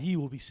and he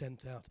will be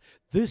sent out.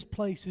 This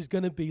place is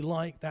going to be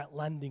like that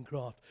landing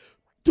craft.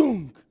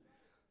 Dunk!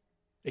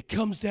 It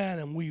comes down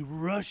and we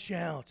rush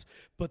out,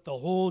 but the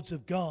hordes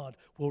of God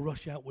will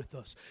rush out with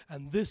us.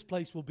 And this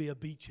place will be a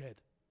beachhead.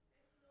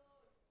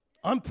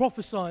 I'm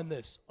prophesying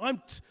this.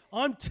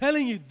 I'm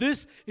telling you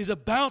this is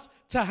about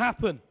to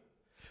happen.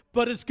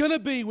 But it's going to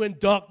be when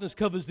darkness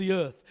covers the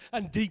earth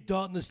and deep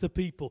darkness the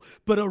people.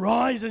 But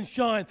arise and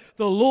shine.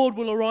 The Lord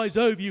will arise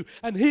over you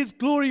and his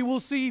glory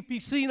will be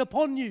seen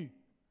upon you.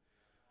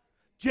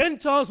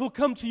 Gentiles will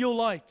come to your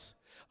light.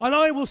 And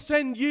I will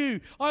send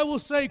you. I will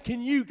say,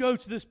 can you go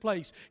to this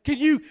place? Can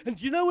you? And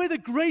do you know where the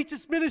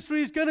greatest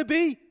ministry is going to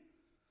be?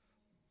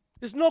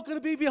 It's not going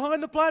to be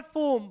behind the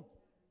platform.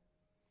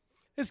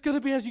 It's going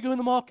to be as you go in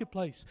the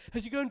marketplace,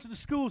 as you go into the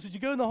schools, as you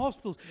go in the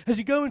hospitals, as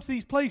you go into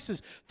these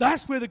places.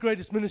 That's where the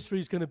greatest ministry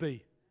is going to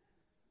be.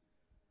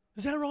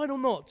 Is that right or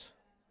not?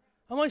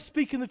 Am I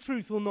speaking the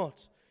truth or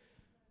not?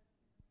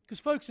 Because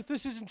folks, if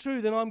this isn't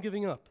true, then I'm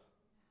giving up.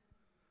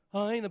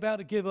 I ain't about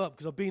to give up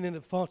because I've been in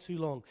it far too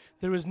long.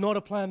 There is not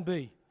a plan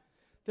B.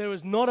 There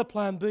is not a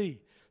plan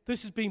B.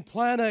 This has been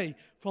plan A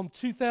from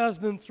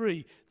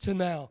 2003 to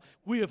now.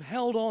 We have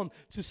held on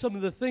to some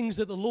of the things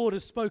that the Lord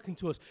has spoken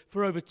to us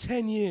for over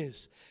 10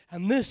 years.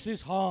 And this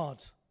is hard.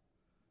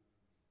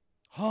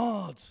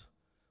 Hard.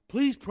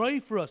 Please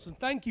pray for us. And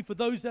thank you for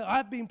those that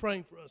have been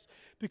praying for us.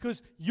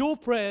 Because your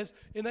prayers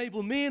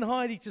enable me and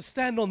Heidi to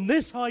stand on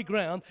this high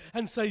ground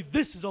and say,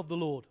 this is of the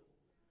Lord.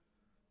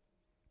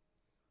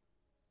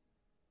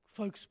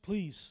 Folks,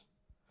 please,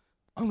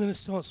 I'm going to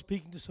start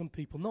speaking to some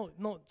people,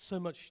 not so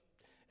much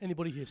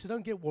anybody here, so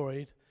don't get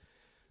worried.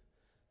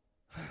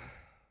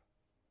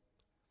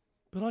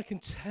 But I can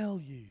tell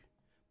you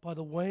by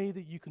the way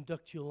that you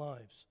conduct your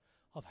lives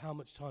of how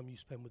much time you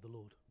spend with the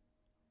Lord.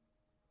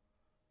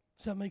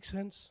 Does that make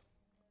sense?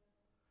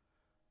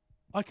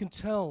 I can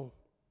tell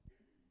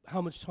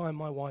how much time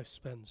my wife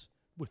spends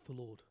with the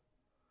Lord.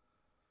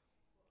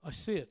 I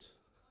see it.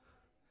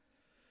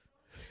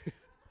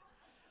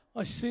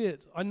 I see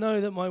it. I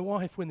know that my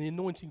wife, when the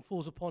anointing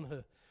falls upon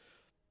her,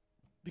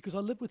 because I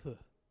live with her,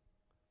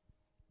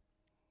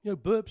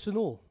 burps and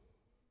all.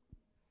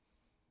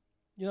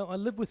 I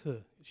live with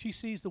her. She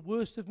sees the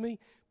worst of me,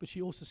 but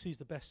she also sees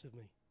the best of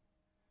me.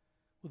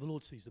 Well, the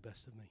Lord sees the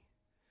best of me.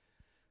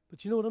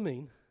 But you know what I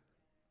mean?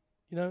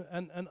 You know,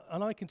 and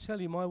I can tell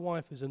you my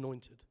wife is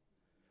anointed.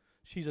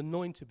 She's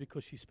anointed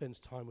because she spends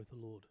time with the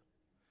Lord.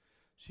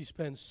 She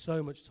spends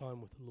so much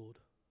time with the Lord.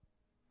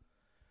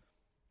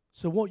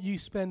 So what you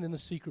spend in the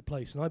secret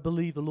place, and I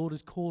believe the Lord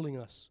is calling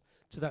us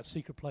to that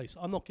secret place.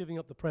 I'm not giving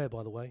up the prayer,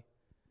 by the way.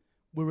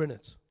 We're in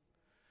it.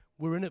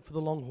 We're in it for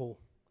the long haul.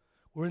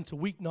 We're into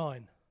week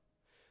 9.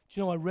 Do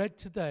you know, I read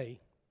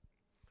today,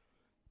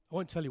 I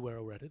won't tell you where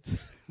I read it,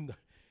 no,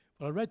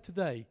 but I read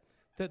today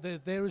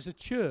that there is a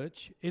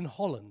church in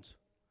Holland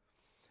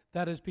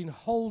that has been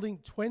holding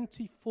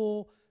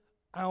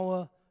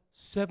 24-hour,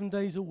 7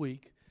 days a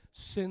week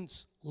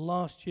since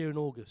last year in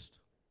August.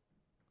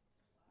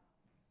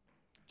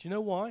 Do you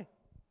know why?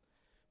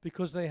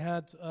 Because they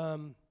had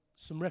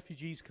some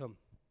refugees come,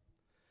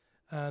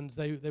 and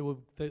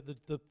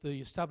the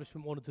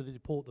establishment wanted to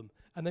deport them,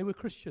 and they were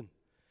Christian.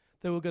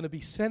 They were going to be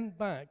sent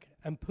back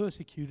and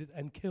persecuted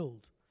and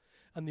killed.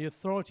 And the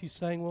authorities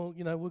saying, well,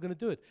 you know, we're going to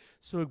do it.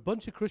 So a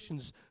bunch of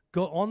Christians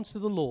got onto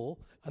the law,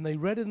 and they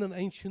read in an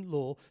ancient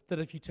law that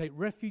if you take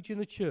refuge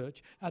in a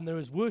church and there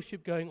is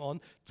worship going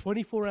on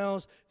 24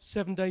 hours,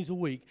 7 days a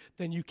week,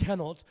 then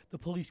the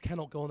police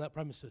cannot go on that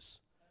premises.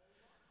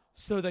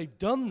 So they've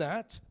done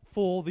that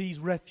for these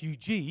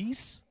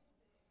refugees,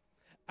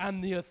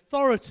 and the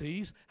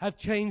authorities have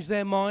changed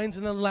their minds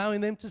and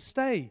allowing them to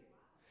stay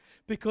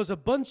because a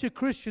bunch of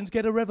Christians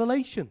get a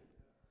revelation.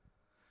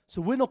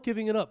 So we're not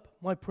giving it up,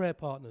 my prayer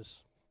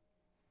partners.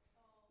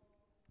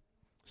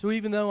 So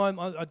even though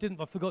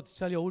I forgot to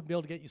tell you I wouldn't be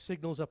able to get your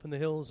signals up in the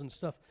hills and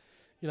stuff,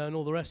 you know, and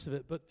all the rest of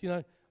it. But, you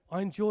know,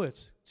 I enjoy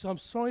it. So I'm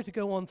sorry to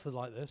go on for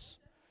like this.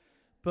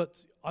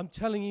 But I'm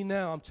telling you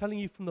now, I'm telling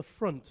you from the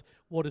front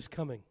what is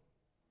coming.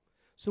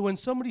 So when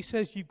somebody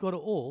says you've got it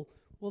all,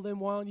 well then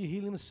why aren't you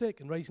healing the sick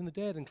and raising the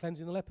dead and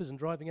cleansing the lepers and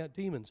driving out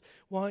demons?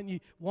 Why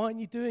aren't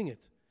you doing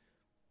it?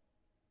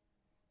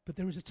 But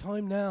there is a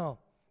time now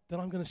that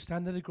I'm going to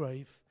stand at a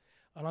grave,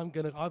 and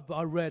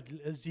I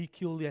read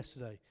Ezekiel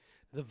yesterday,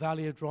 the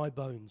valley of dry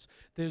bones.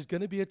 There's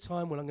going to be a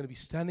time when I'm going to be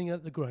standing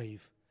at the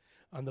grave,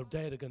 and the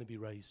dead are going to be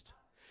raised.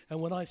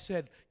 And when I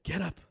said,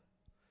 get up,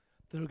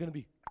 they're going to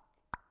be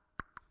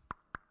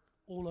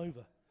all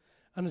over.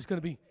 And it's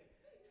going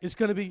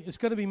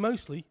to be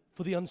mostly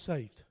for the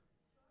unsaved.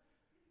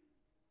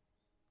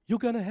 You're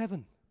going to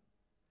heaven.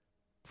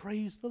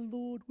 Praise the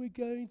Lord, we're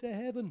going to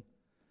heaven.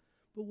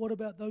 But what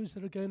about those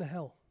that are going to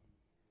hell?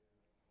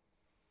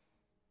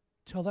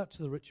 Tell that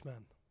to the rich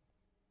man.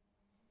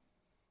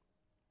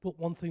 But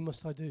one thing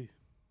must I do.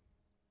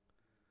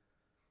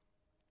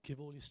 Give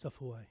all your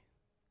stuff away.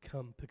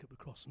 Come, pick up the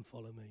cross and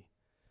follow me.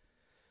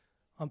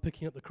 I'm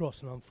picking up the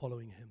cross and I'm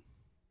following him.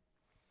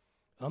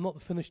 And I'm not the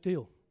finished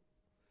deal.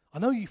 I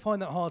know you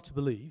find that hard to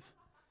believe.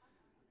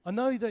 I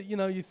know that, you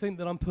know, you think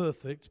that I'm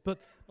perfect, but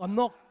I'm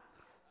not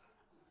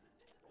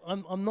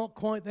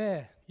quite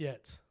there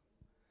yet.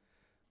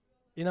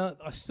 You know,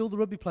 the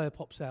rugby player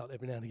pops out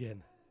every now and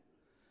again.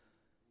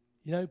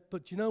 You know,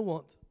 but you know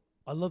what?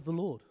 I love the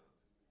Lord.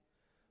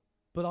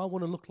 But I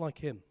want to look like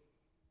him.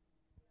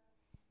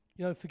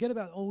 You know, forget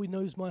about, he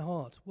knows my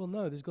heart. Well,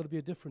 no, there's got to be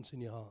a difference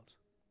in your heart.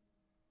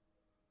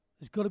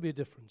 There's got to be a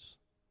difference.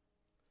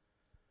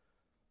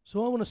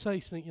 So I want to say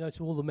something, you know,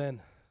 to all the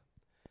men.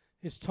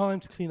 It's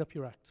time to clean up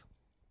your act.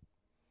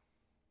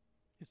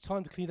 It's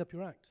time to clean up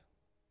your act.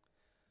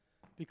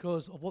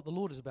 Because of what the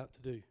Lord is about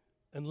to do.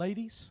 And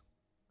ladies,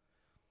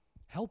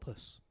 help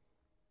us.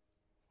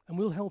 And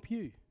we'll help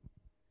you.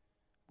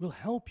 We'll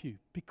help you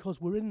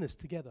because we're in this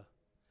together.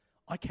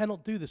 I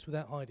cannot do this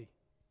without Heidi.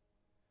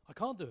 I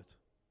can't do it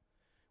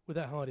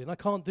without Heidi, and I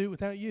can't do it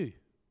without you.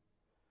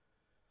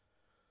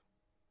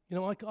 You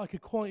know, I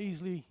could quite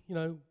easily, you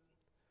know,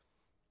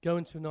 go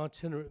into an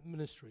itinerant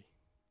ministry,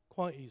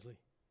 quite easily.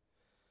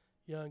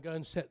 You know, and go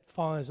and set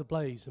fires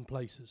ablaze in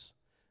places.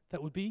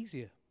 That would be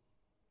easier.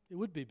 It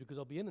would be, because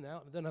I'll be in and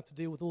out and I don't have to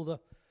deal with all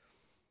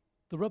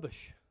the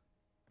rubbish.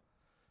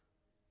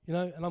 You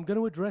know, and I'm going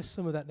to address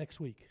some of that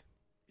next week,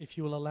 if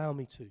you will allow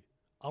me to.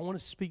 I want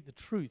to speak the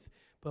truth,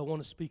 but I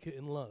want to speak it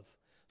in love.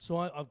 So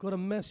I've got a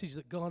message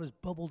that God has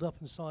bubbled up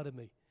inside of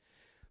me.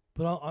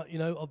 But,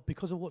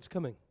 because of what's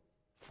coming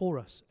for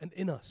us and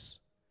in us.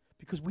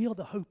 Because we are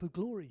the hope of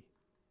glory.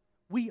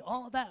 We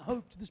are that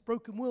hope to this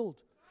broken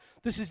world.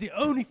 This is the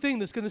only thing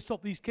that's going to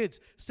stop these kids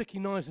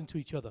sticking knives into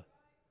each other.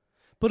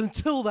 But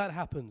until that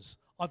happens,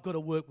 I've got to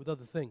work with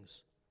other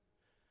things.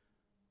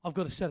 I've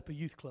got to set up a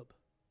youth club,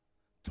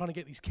 trying to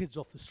get these kids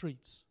off the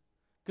streets.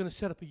 Going to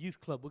set up a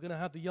youth club. We're going to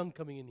have the young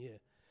coming in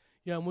here.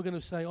 Yeah, and we're going to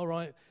say, all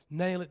right,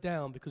 nail it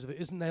down, because if it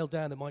isn't nailed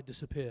down, it might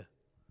disappear.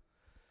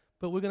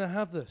 But we're going to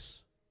have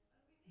this.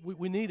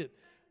 We need it.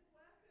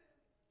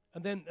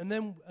 And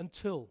then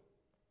until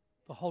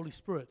the Holy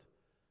Spirit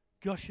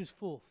gushes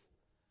forth.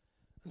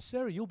 And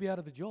Sarah, you'll be out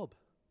of a job.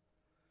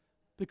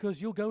 Because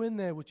you'll go in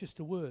there with just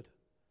a word,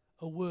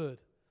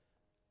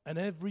 and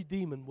every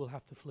demon will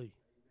have to flee.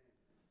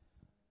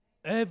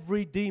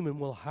 Every demon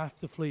will have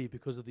to flee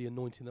because of the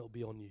anointing that will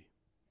be on you.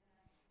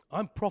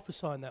 I'm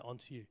prophesying that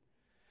onto you.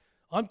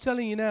 I'm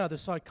telling you now, the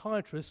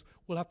psychiatrists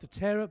will have to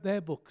tear up their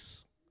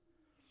books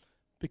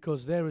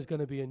Because there is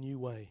going to be a new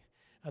way,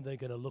 and they're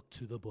going to look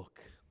to the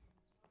book.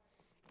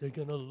 They're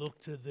going to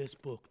look to this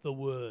book, the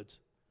Word.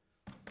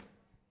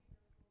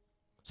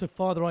 So,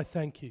 Father, I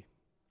thank you.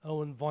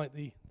 I'll invite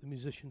the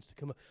musicians to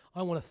come up.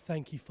 I want to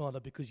thank you, Father,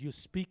 because you're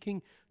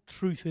speaking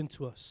truth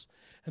into us.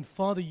 And,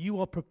 Father,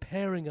 you are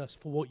preparing us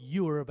for what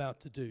you are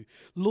about to do.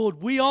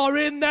 Lord, we are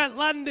in that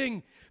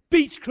landing,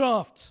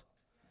 Beechcraft.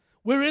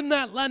 We're in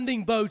that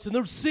landing boat, and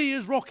the sea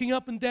is rocking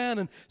up and down,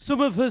 and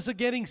some of us are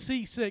getting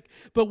seasick,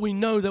 but we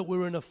know that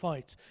we're in a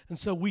fight. And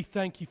so we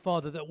thank you,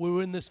 Father, that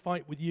we're in this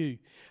fight with you,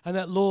 and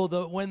that, Lord,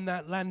 that when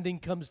that landing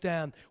comes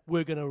down,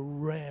 we're going to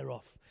rear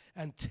off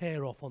and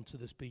tear off onto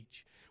this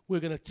beach. We're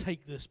going to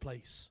take this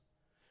place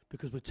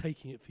because we're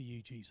taking it for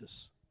you,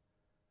 Jesus.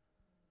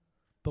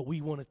 But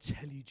we want to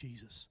tell you,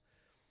 Jesus,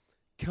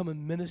 come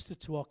and minister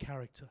to our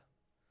character.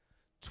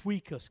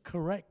 Tweak us,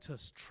 correct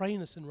us,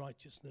 train us in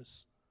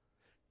righteousness.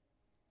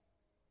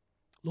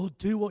 Lord,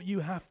 do what you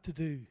have to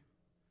do.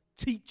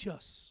 Teach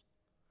us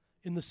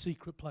in the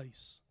secret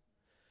place.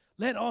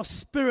 Let our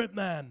spirit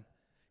man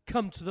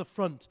come to the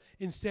front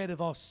instead of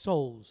our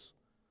souls.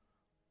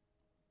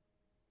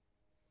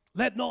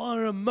 Let not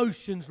our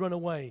emotions run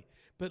away,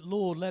 but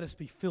Lord, let us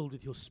be filled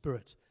with your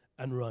Spirit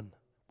and run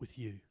with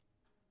you.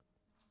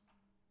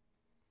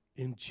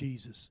 In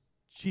Jesus'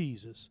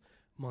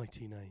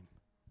 mighty name.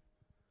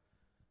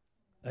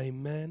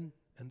 Amen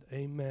and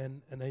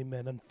amen and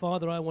amen. And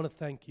Father, I want to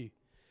thank you.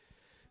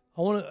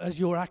 I want to, as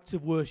your act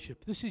of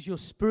worship, this is your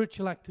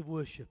spiritual act of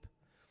worship,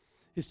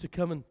 is to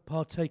come and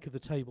partake of the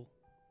table.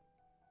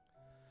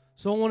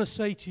 So I want to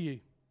say to you,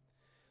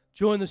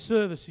 during the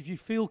service, if you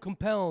feel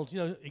compelled,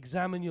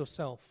 examine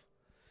yourself.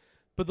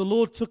 But the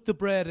Lord took the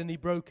bread and he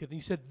broke it and he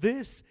said,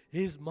 "This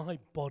is my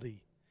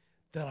body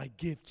that I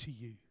give to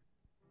you."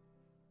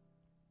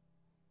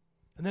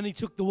 And then he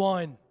took the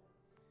wine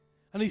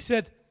and he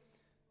said,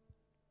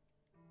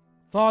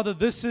 "Father,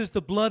 this is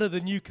the blood of the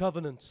new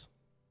covenant.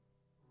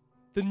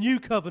 The new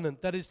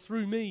covenant that is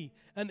through me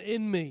and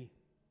in me.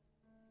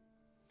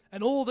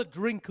 And all that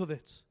drink of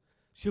it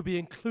shall be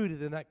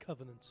included in that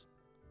covenant."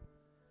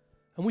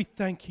 And we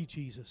thank you,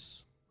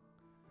 Jesus.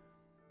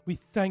 We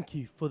thank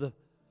you for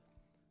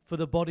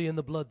the body and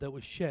the blood that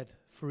was shed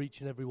for each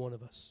and every one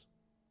of us.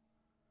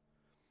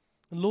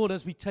 And Lord,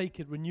 as we take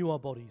it, renew our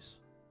bodies.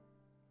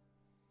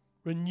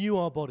 Renew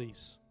our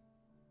bodies.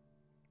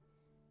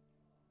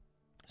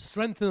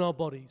 Strengthen our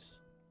bodies.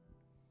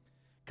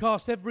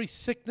 Cast every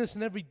sickness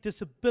and every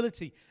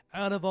disability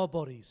out of our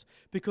bodies,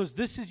 because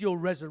this is your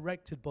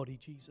resurrected body,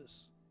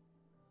 Jesus.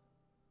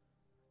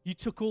 You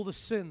took all the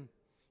sin.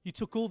 You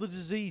took all the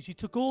disease. You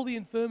took all the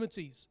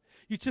infirmities.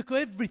 You took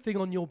everything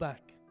on your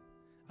back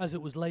as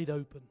it was laid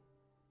open.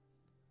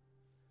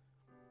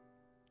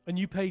 And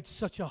you paid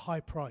such a high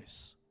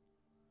price,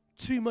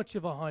 too much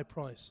of a high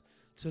price,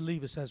 to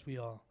leave us as we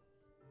are.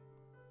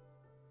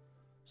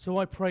 So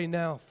I pray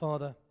now,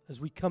 Father, as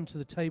we come to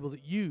the table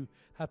that you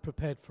have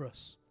prepared for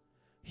us,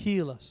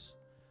 heal us,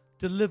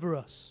 deliver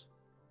us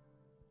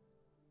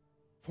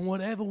from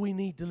whatever we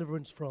need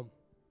deliverance from.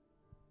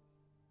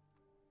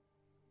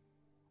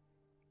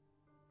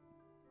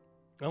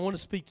 I want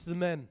to speak to the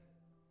men.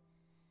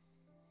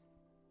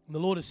 And the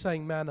Lord is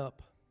saying, man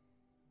up.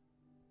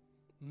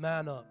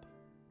 Man up.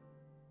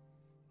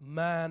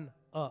 Man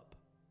up.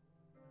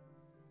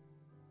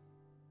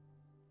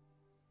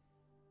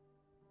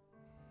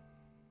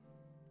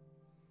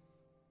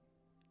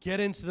 Get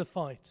into the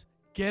fight.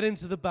 Get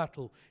into the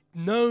battle.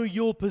 Know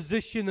your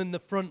position in the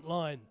front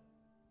line.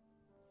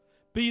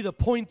 Be the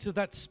point of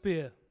that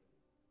spear.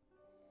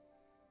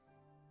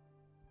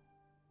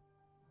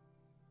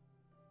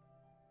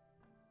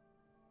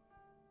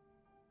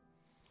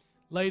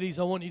 Ladies,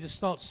 I want you to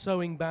start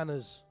sewing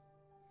banners.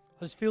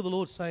 I just feel the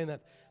Lord saying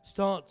that.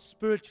 Start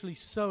spiritually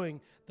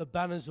sewing the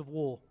banners of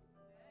war.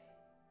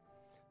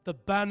 The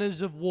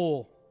banners of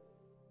war.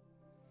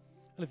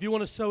 And if you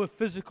want to sew a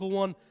physical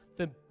one,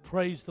 then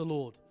praise the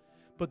Lord.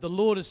 But the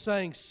Lord is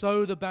saying,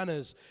 sow the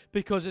banners,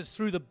 because it's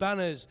through the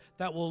banners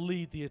that will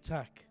lead the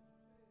attack.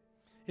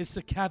 It's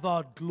the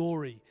kavod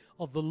glory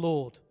of the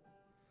Lord.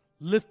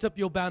 Lift up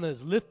your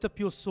banners. Lift up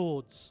your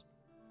swords.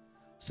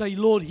 Say,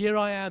 Lord, here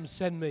I am,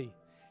 send me.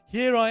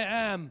 Here I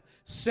am,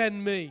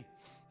 send me.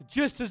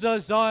 Just as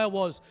Isaiah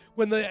was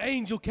when the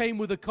angel came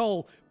with a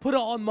coal, put it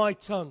on my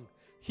tongue.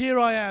 Here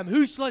I am.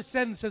 Who shall I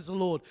send, says the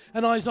Lord.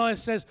 And Isaiah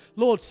says,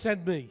 Lord,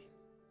 send me.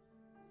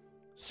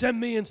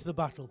 Send me into the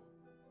battle.